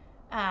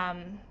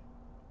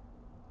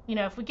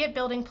 if we get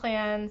building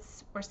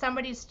plans where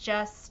somebody's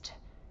just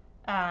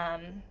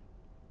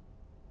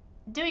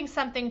doing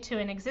something to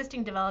an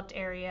existing developed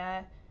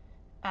area,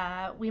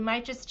 we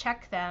might just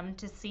check them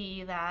to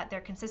see that they're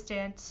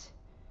consistent.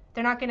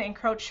 They're not going to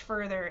encroach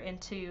further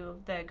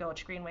into the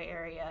Gulch Greenway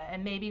area.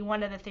 And maybe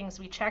one of the things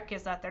we check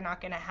is that they're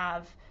not going to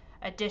have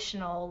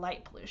additional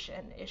light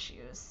pollution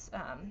issues.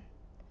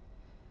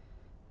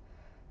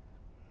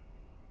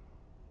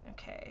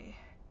 Okay.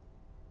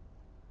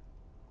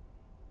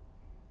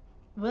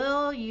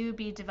 Will you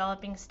be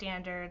developing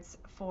standards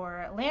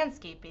for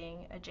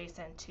landscaping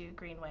adjacent to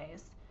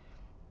greenways?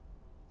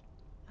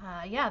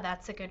 Yeah,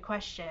 that's a good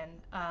question.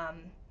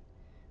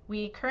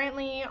 We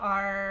currently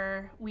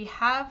we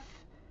have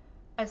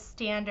a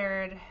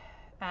standard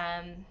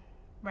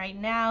right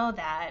now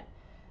that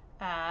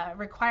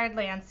required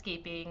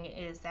landscaping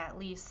is at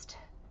least,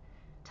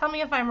 tell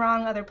me if I'm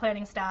wrong, other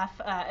planning staff,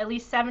 at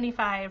least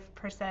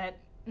 75%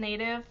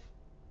 native.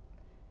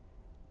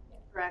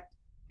 Correct.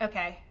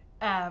 Okay.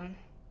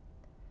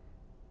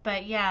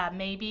 But yeah,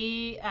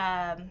 maybe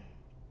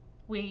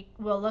we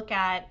will look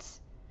at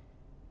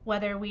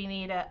whether we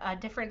need a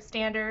different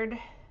standard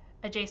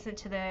adjacent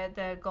to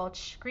the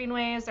Gulch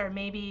Greenways, or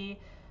maybe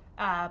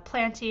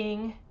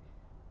planting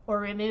or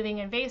removing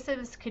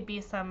invasives could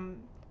be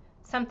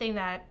something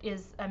that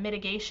is a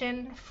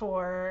mitigation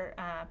for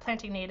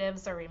planting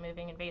natives, or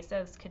removing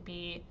invasives could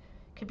be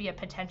a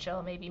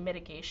potential maybe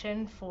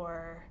mitigation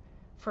for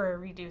a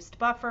reduced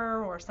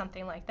buffer or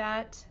something like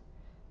that.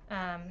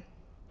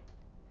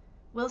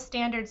 Will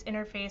standards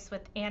interface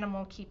with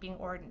animal keeping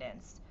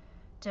ordinance?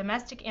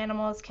 Domestic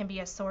animals can be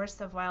a source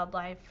of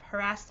wildlife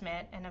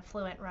harassment and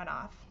effluent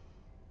runoff.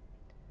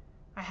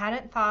 I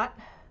hadn't thought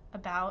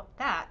about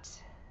that.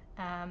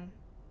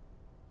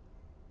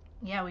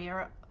 Yeah, we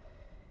are.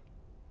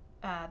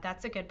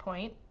 That's a good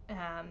point.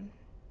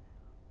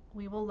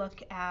 We will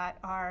look at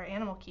our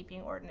animal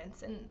keeping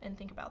ordinance and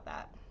think about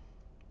that.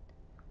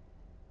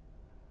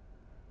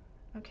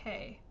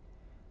 Okay.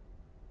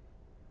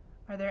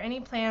 Are there any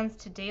plans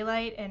to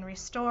daylight and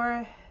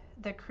restore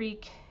the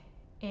creek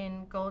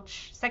in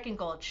Second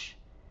Gulch?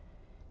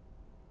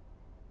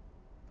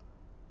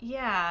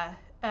 Yeah,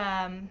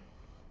 the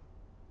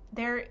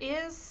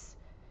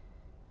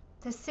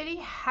city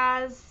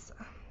has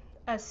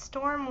a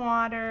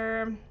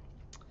stormwater,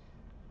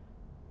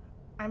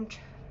 I'm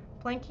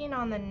blanking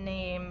on the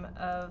name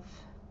of,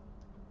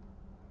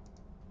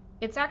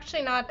 it's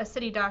actually not a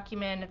city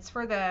document, it's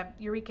for the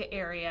Eureka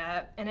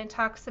area, and it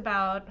talks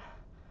about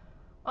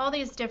all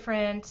these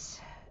different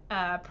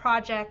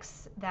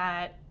projects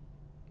that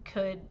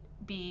could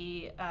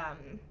be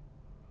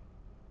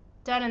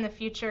done in the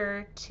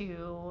future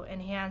to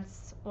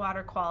enhance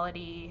water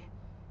quality.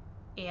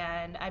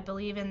 And I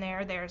believe in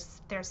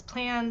there's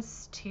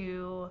plans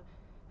to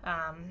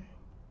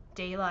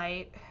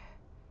daylight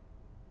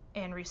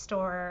and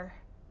restore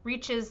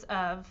reaches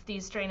of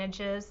these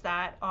drainages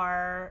that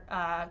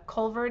are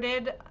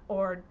culverted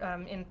or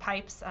in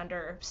pipes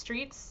under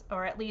streets,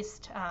 or at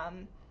least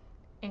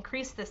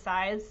increase the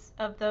size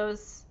of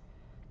those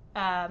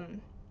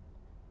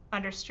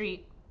under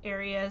street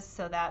areas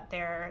so that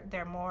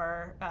they're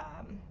more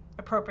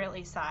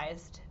appropriately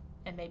sized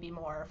and maybe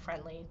more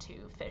friendly to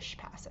fish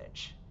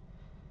passage.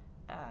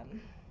 Let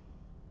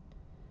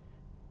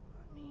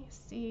me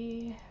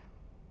see.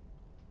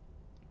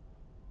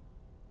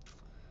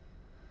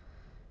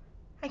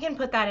 I can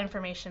put that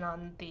information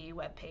on the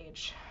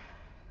webpage.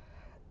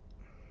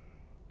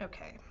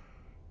 Okay.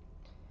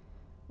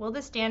 Will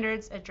the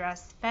standards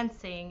address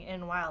fencing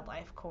in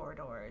wildlife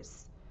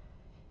corridors?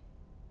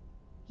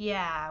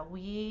 Yeah,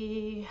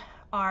 we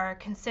are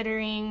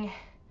considering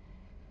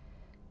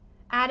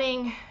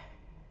adding,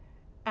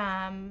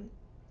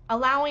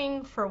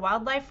 allowing for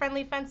wildlife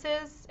friendly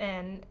fences,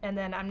 and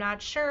then I'm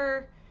not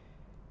sure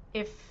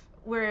if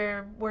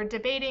we're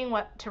debating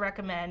what to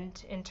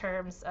recommend in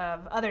terms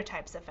of other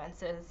types of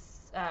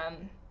fences,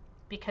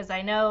 because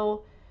I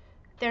know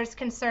there's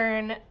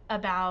concern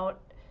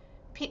about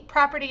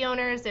property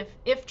owners.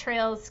 If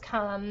trails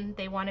come,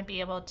 they want to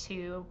be able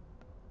to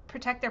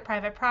protect their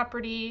private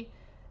property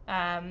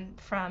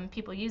from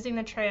people using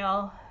the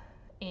trail,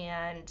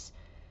 and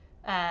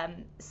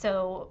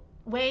so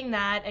weighing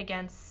that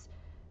against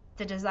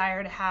the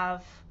desire to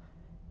have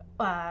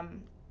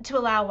to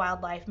allow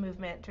wildlife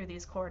movement through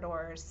these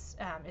corridors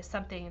is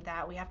something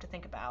that we have to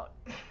think about,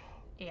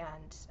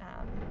 and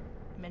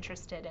I'm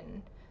interested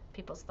in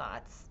people's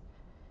thoughts.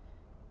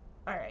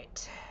 All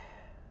right.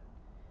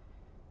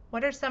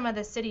 What are some of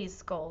the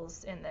city's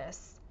goals in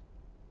this?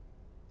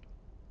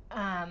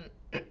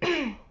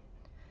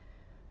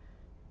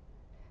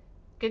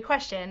 Good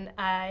question.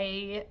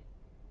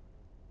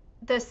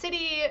 The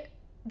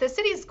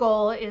city's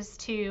goal is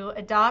to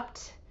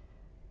adopt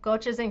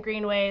Gulches and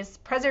Greenways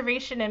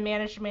preservation and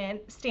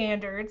management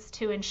standards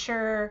to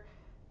ensure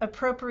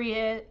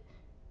appropriate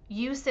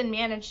use and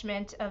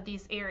management of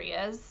these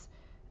areas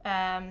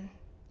and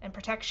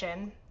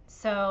protection.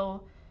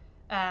 So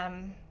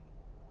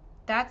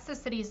that's the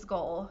city's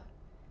goal.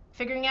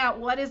 Figuring out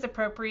what is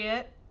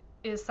appropriate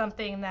is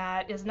something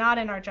that is not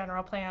in our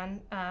general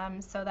plan,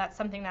 so that's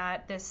something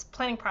that this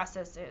planning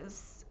process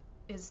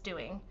is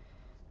doing.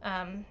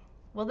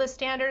 Will the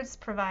standards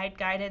provide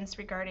guidance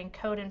regarding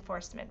code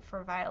enforcement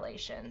for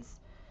violations?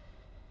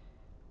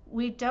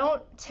 We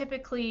don't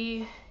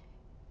typically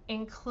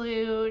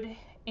include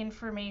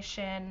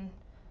information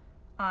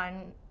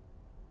on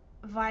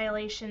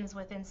violations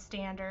within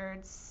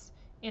standards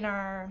in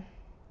our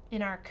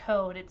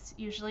code. It's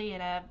usually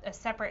in a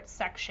separate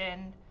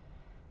section.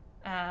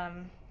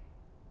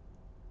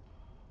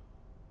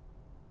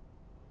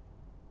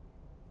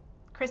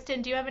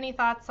 Kristen, do you have any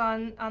thoughts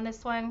on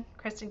this one?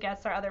 Kristen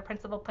Getz, our other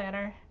principal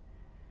planner.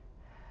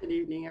 Good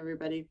evening,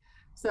 everybody.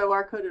 So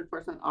our code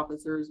enforcement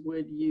officers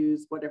would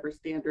use whatever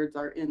standards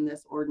are in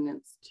this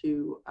ordinance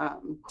to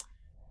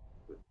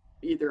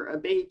either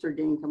abate or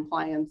gain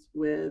compliance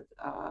with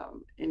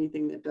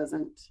anything that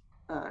doesn't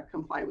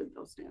comply with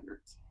those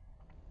standards.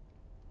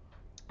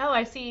 Oh,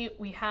 I see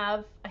we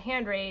have a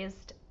hand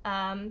raised.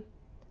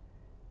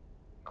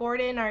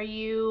 Gordon, are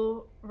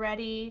you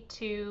ready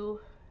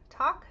to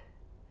talk?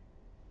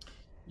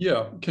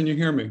 Yeah, can you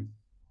hear me?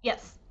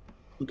 Yes.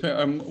 Okay,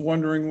 I'm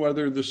wondering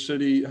whether the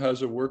city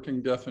has a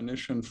working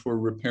definition for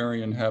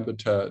riparian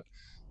habitat.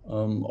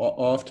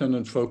 Often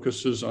it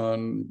focuses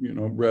on,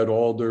 red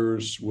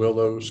alders,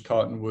 willows,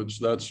 cottonwoods,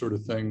 that sort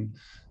of thing.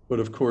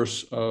 But of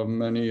course,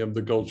 many of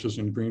the gulches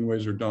and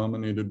greenways are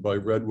dominated by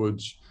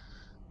redwoods.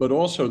 But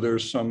also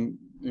there's some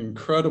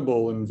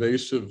incredible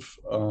invasive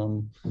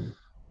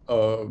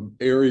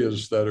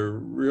areas that are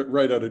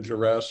right out of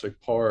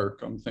Jurassic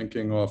Park. I'm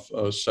thinking off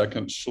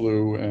Second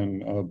Slough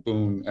and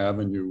Boone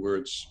Avenue, where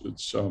it's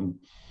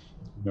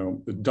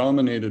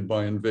dominated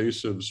by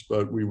invasives,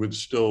 but we would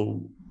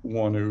still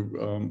want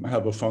to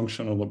have a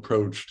functional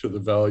approach to the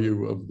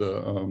value of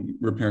the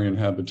riparian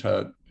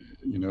habitat,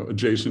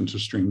 adjacent to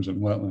streams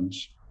and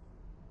wetlands.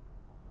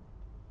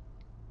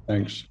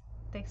 Thanks.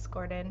 Thanks,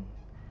 Gordon.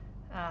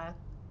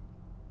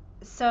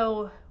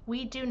 So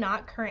we do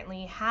not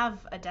currently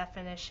have a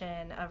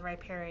definition of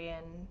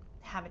riparian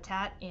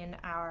habitat in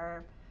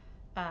our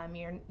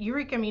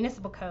Eureka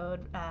Municipal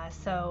Code,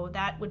 so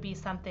that would be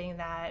something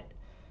that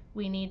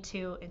we need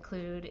to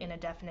include in a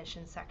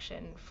definition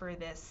section for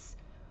this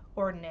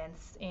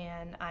ordinance.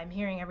 And I'm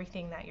hearing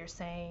everything that you're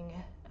saying.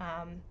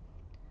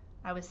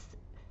 I was,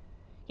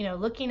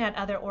 looking at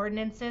other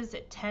ordinances,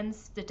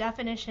 the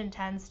definition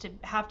tends to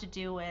have to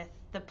do with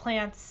the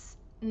plant's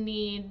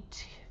need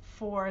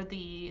for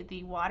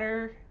the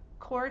water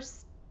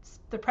course,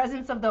 the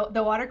presence of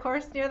the water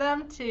course near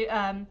them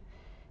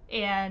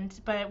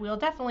but we'll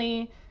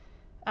definitely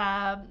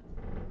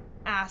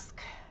ask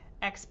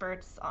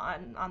experts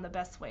on the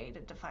best way to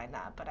define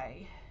that, but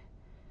I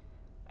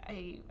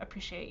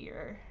appreciate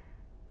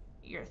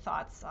your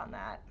thoughts on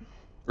that.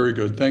 Very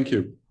good. Thank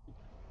you.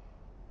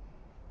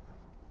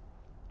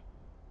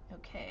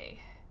 Okay.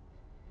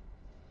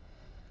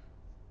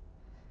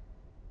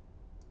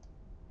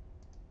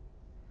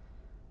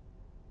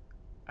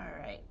 All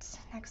right,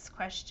 next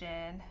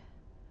question.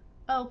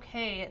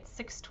 Okay, it's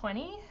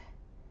 6:20.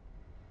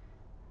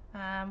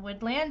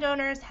 Would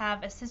landowners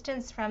have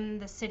assistance from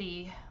the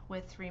city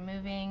with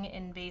removing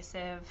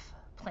invasive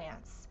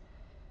plants?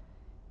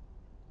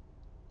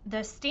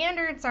 The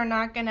standards are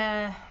not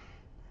gonna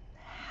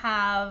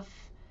have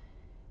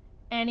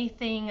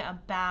anything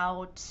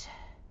about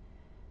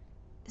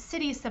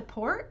city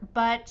support,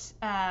 but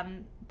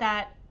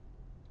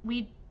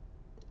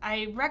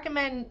I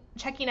recommend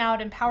checking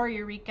out Empower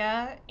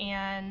Eureka,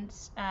 and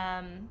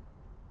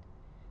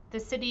the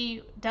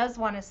city does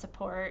want to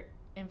support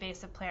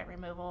invasive plant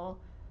removal.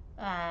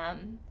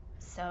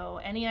 So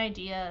any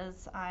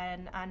ideas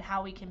on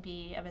how we can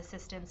be of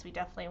assistance, we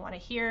definitely want to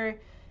hear.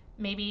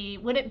 Maybe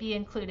wouldn't be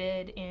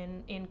included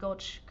in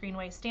Gulch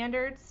Greenway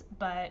standards,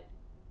 but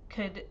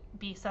could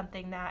be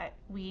something that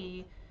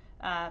we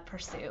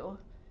pursue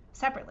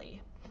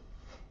separately.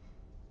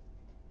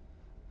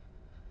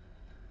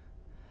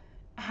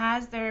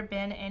 Has there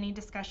been any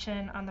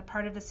discussion on the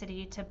part of the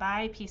city to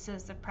buy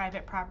pieces of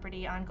private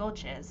property on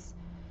Gulches?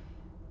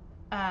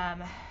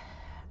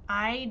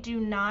 I do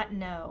not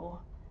know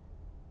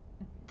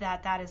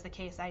that is the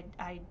case.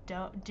 I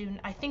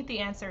think the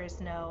answer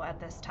is no at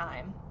this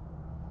time.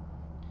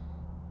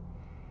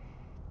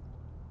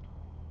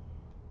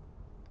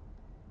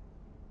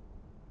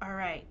 All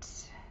right.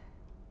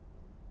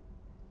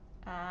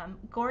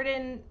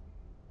 Gordon,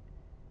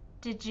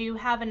 did you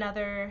have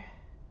another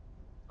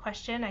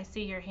question? I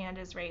see your hand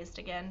is raised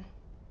again.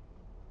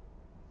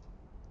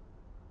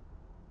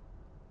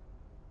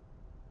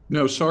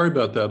 No, sorry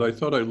about that. I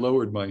thought I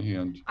lowered my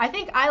hand. I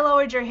think I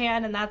lowered your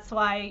hand, and that's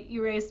why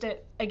you raised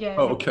it again.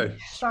 Oh, okay.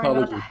 Sorry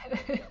about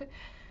that.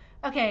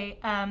 Okay.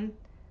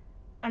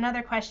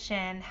 Another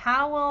question.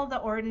 How will the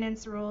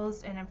ordinance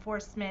rules and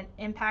enforcement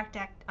impact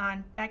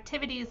on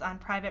activities on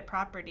private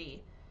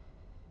property?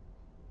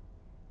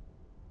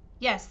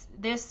 Yes,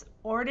 this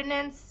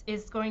ordinance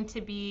is going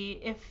to be,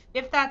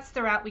 if that's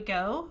the route we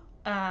go,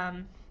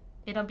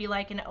 it'll be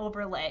like an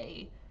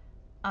overlay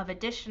of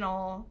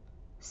additional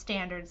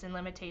standards and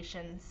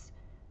limitations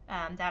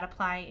that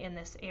apply in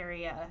this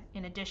area,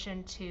 in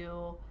addition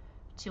to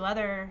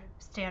other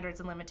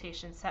standards and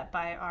limitations set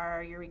by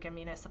our Eureka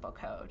Municipal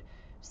Code.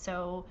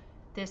 So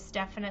this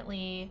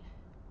definitely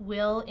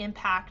will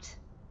impact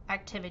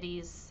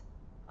activities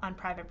on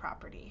private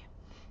property.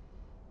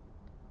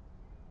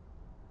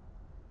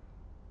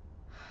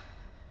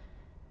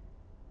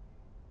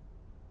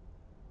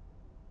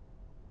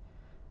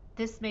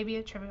 This may be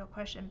a trivial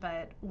question,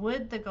 but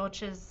would the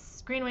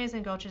Greenways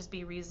and Gulches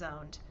be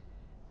rezoned?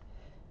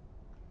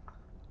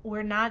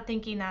 We're not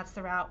thinking that's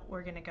the route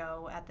we're going to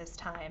go at this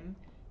time.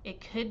 It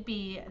could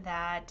be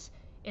that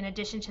in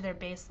addition to their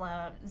base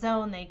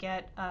zone, they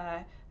get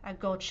a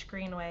Gulch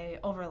Greenway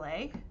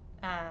overlay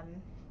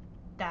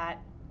that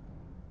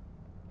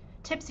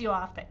tips you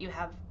off that you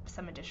have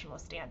some additional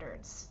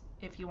standards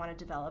if you want to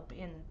develop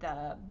in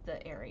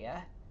the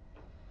area.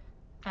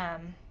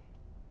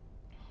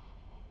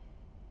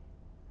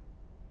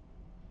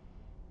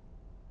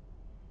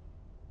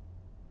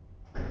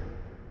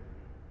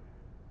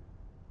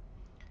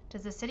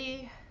 Does the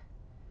city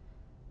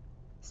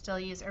still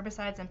use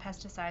herbicides and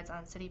pesticides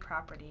on city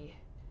property?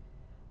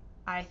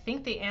 I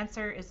think the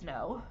answer is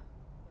no.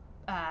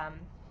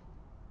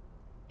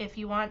 If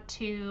you want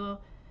to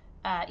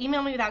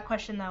email me that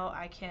question, though,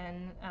 I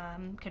can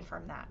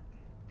confirm that.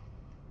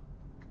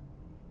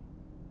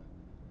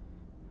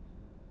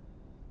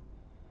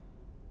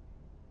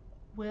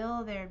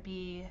 Will there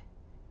be...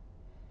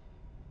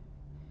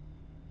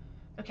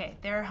 Okay,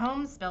 there are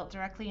homes built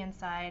directly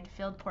inside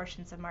filled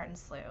portions of Martin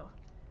Slough.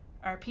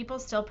 Are people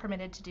still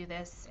permitted to do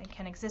this, and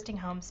can existing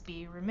homes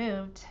be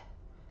removed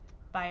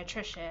by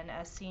attrition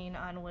as seen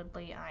on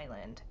Woodley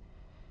Island?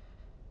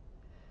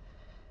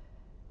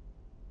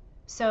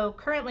 So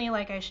currently,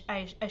 like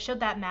I showed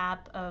that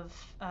map of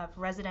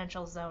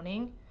residential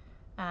zoning.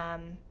 A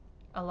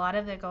lot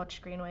of the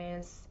Gulch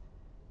Greenways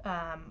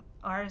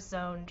are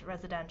zoned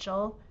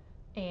residential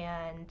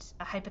and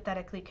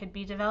hypothetically could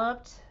be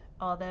developed,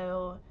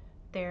 although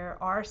there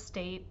are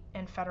state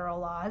and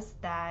federal laws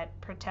that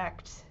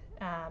protect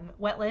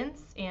wetlands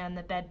and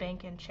the bed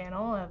bank and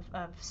channel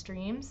of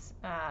streams.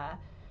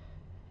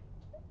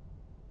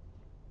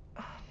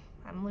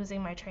 I'm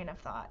losing my train of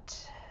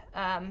thought.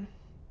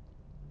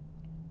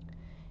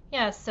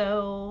 Yeah,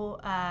 so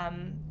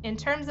in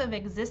terms of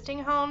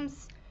existing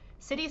homes,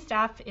 city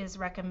staff is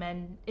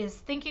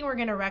thinking we're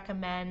going to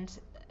recommend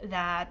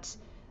that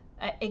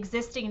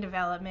existing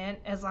development,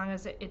 as long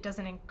as it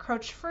doesn't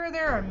encroach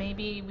further, or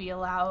maybe we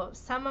allow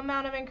some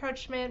amount of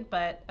encroachment,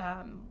 but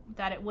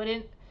that it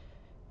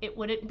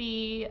wouldn't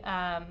be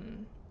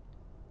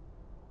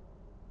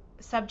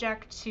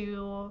subject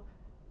to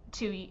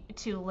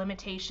to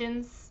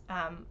limitations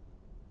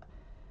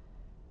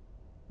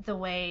the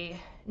way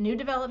new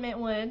development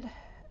would,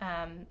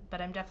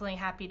 but I'm definitely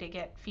happy to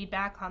get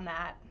feedback on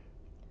that.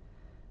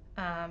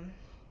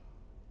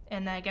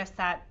 And I guess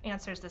that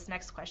answers this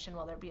next question: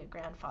 will there be a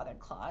grandfathered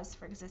clause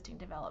for existing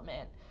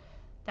development?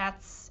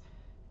 That's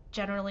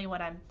generally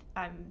what I'm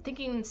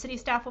thinking city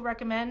staff will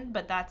recommend,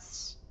 but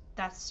that's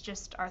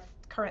just our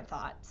current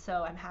thought.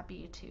 So I'm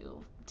happy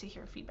to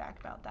hear feedback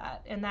about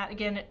that. And that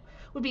again, it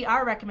would be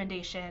our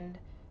recommendation,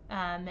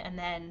 and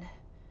then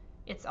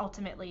it's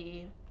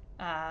ultimately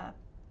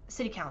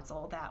city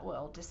council that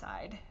will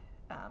decide.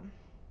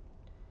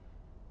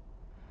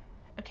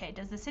 Okay,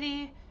 does the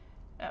city?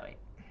 Oh wait.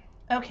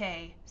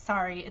 Okay,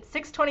 sorry, it's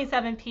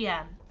 6:27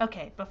 p.m.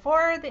 Okay,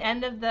 before the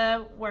end of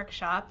the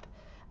workshop,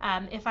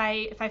 if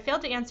I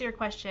failed to answer your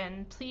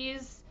question,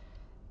 please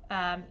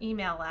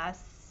email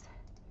us.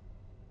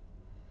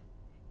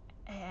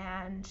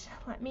 And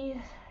let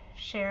me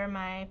share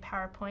my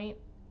PowerPoint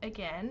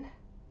again.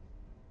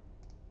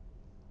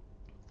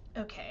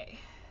 Okay.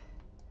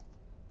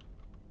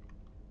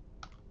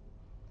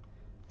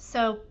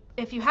 So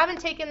if you haven't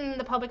taken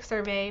the public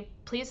survey,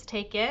 please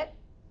take it.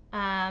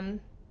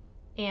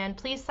 And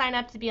please sign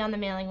up to be on the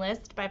mailing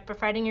list by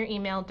providing your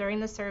email during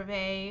the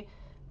survey,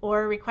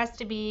 or request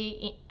to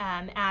be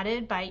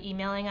added by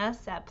emailing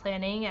us at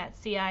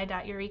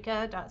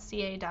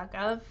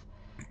planning@ci.eureka.ca.gov.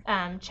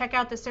 Check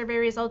out the survey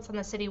results on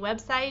the city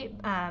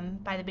website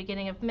by the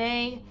beginning of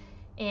May,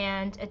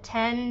 and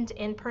attend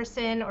in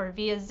person or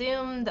via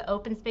Zoom the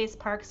Open Space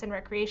Parks and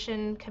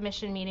Recreation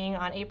Commission meeting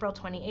on April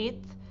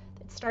 28th.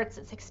 It starts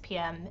at 6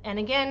 p.m. And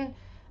again,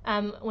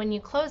 when you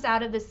close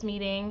out of this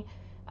meeting,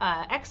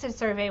 exit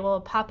survey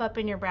will pop up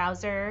in your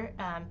browser.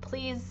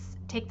 Please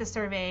take the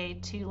survey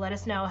to let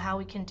us know how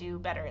we can do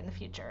better in the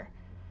future.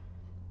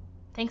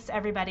 Thanks,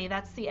 everybody.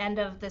 That's the end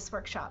of this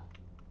workshop.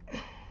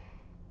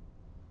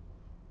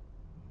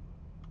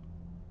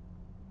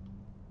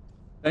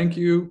 Thank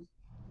you.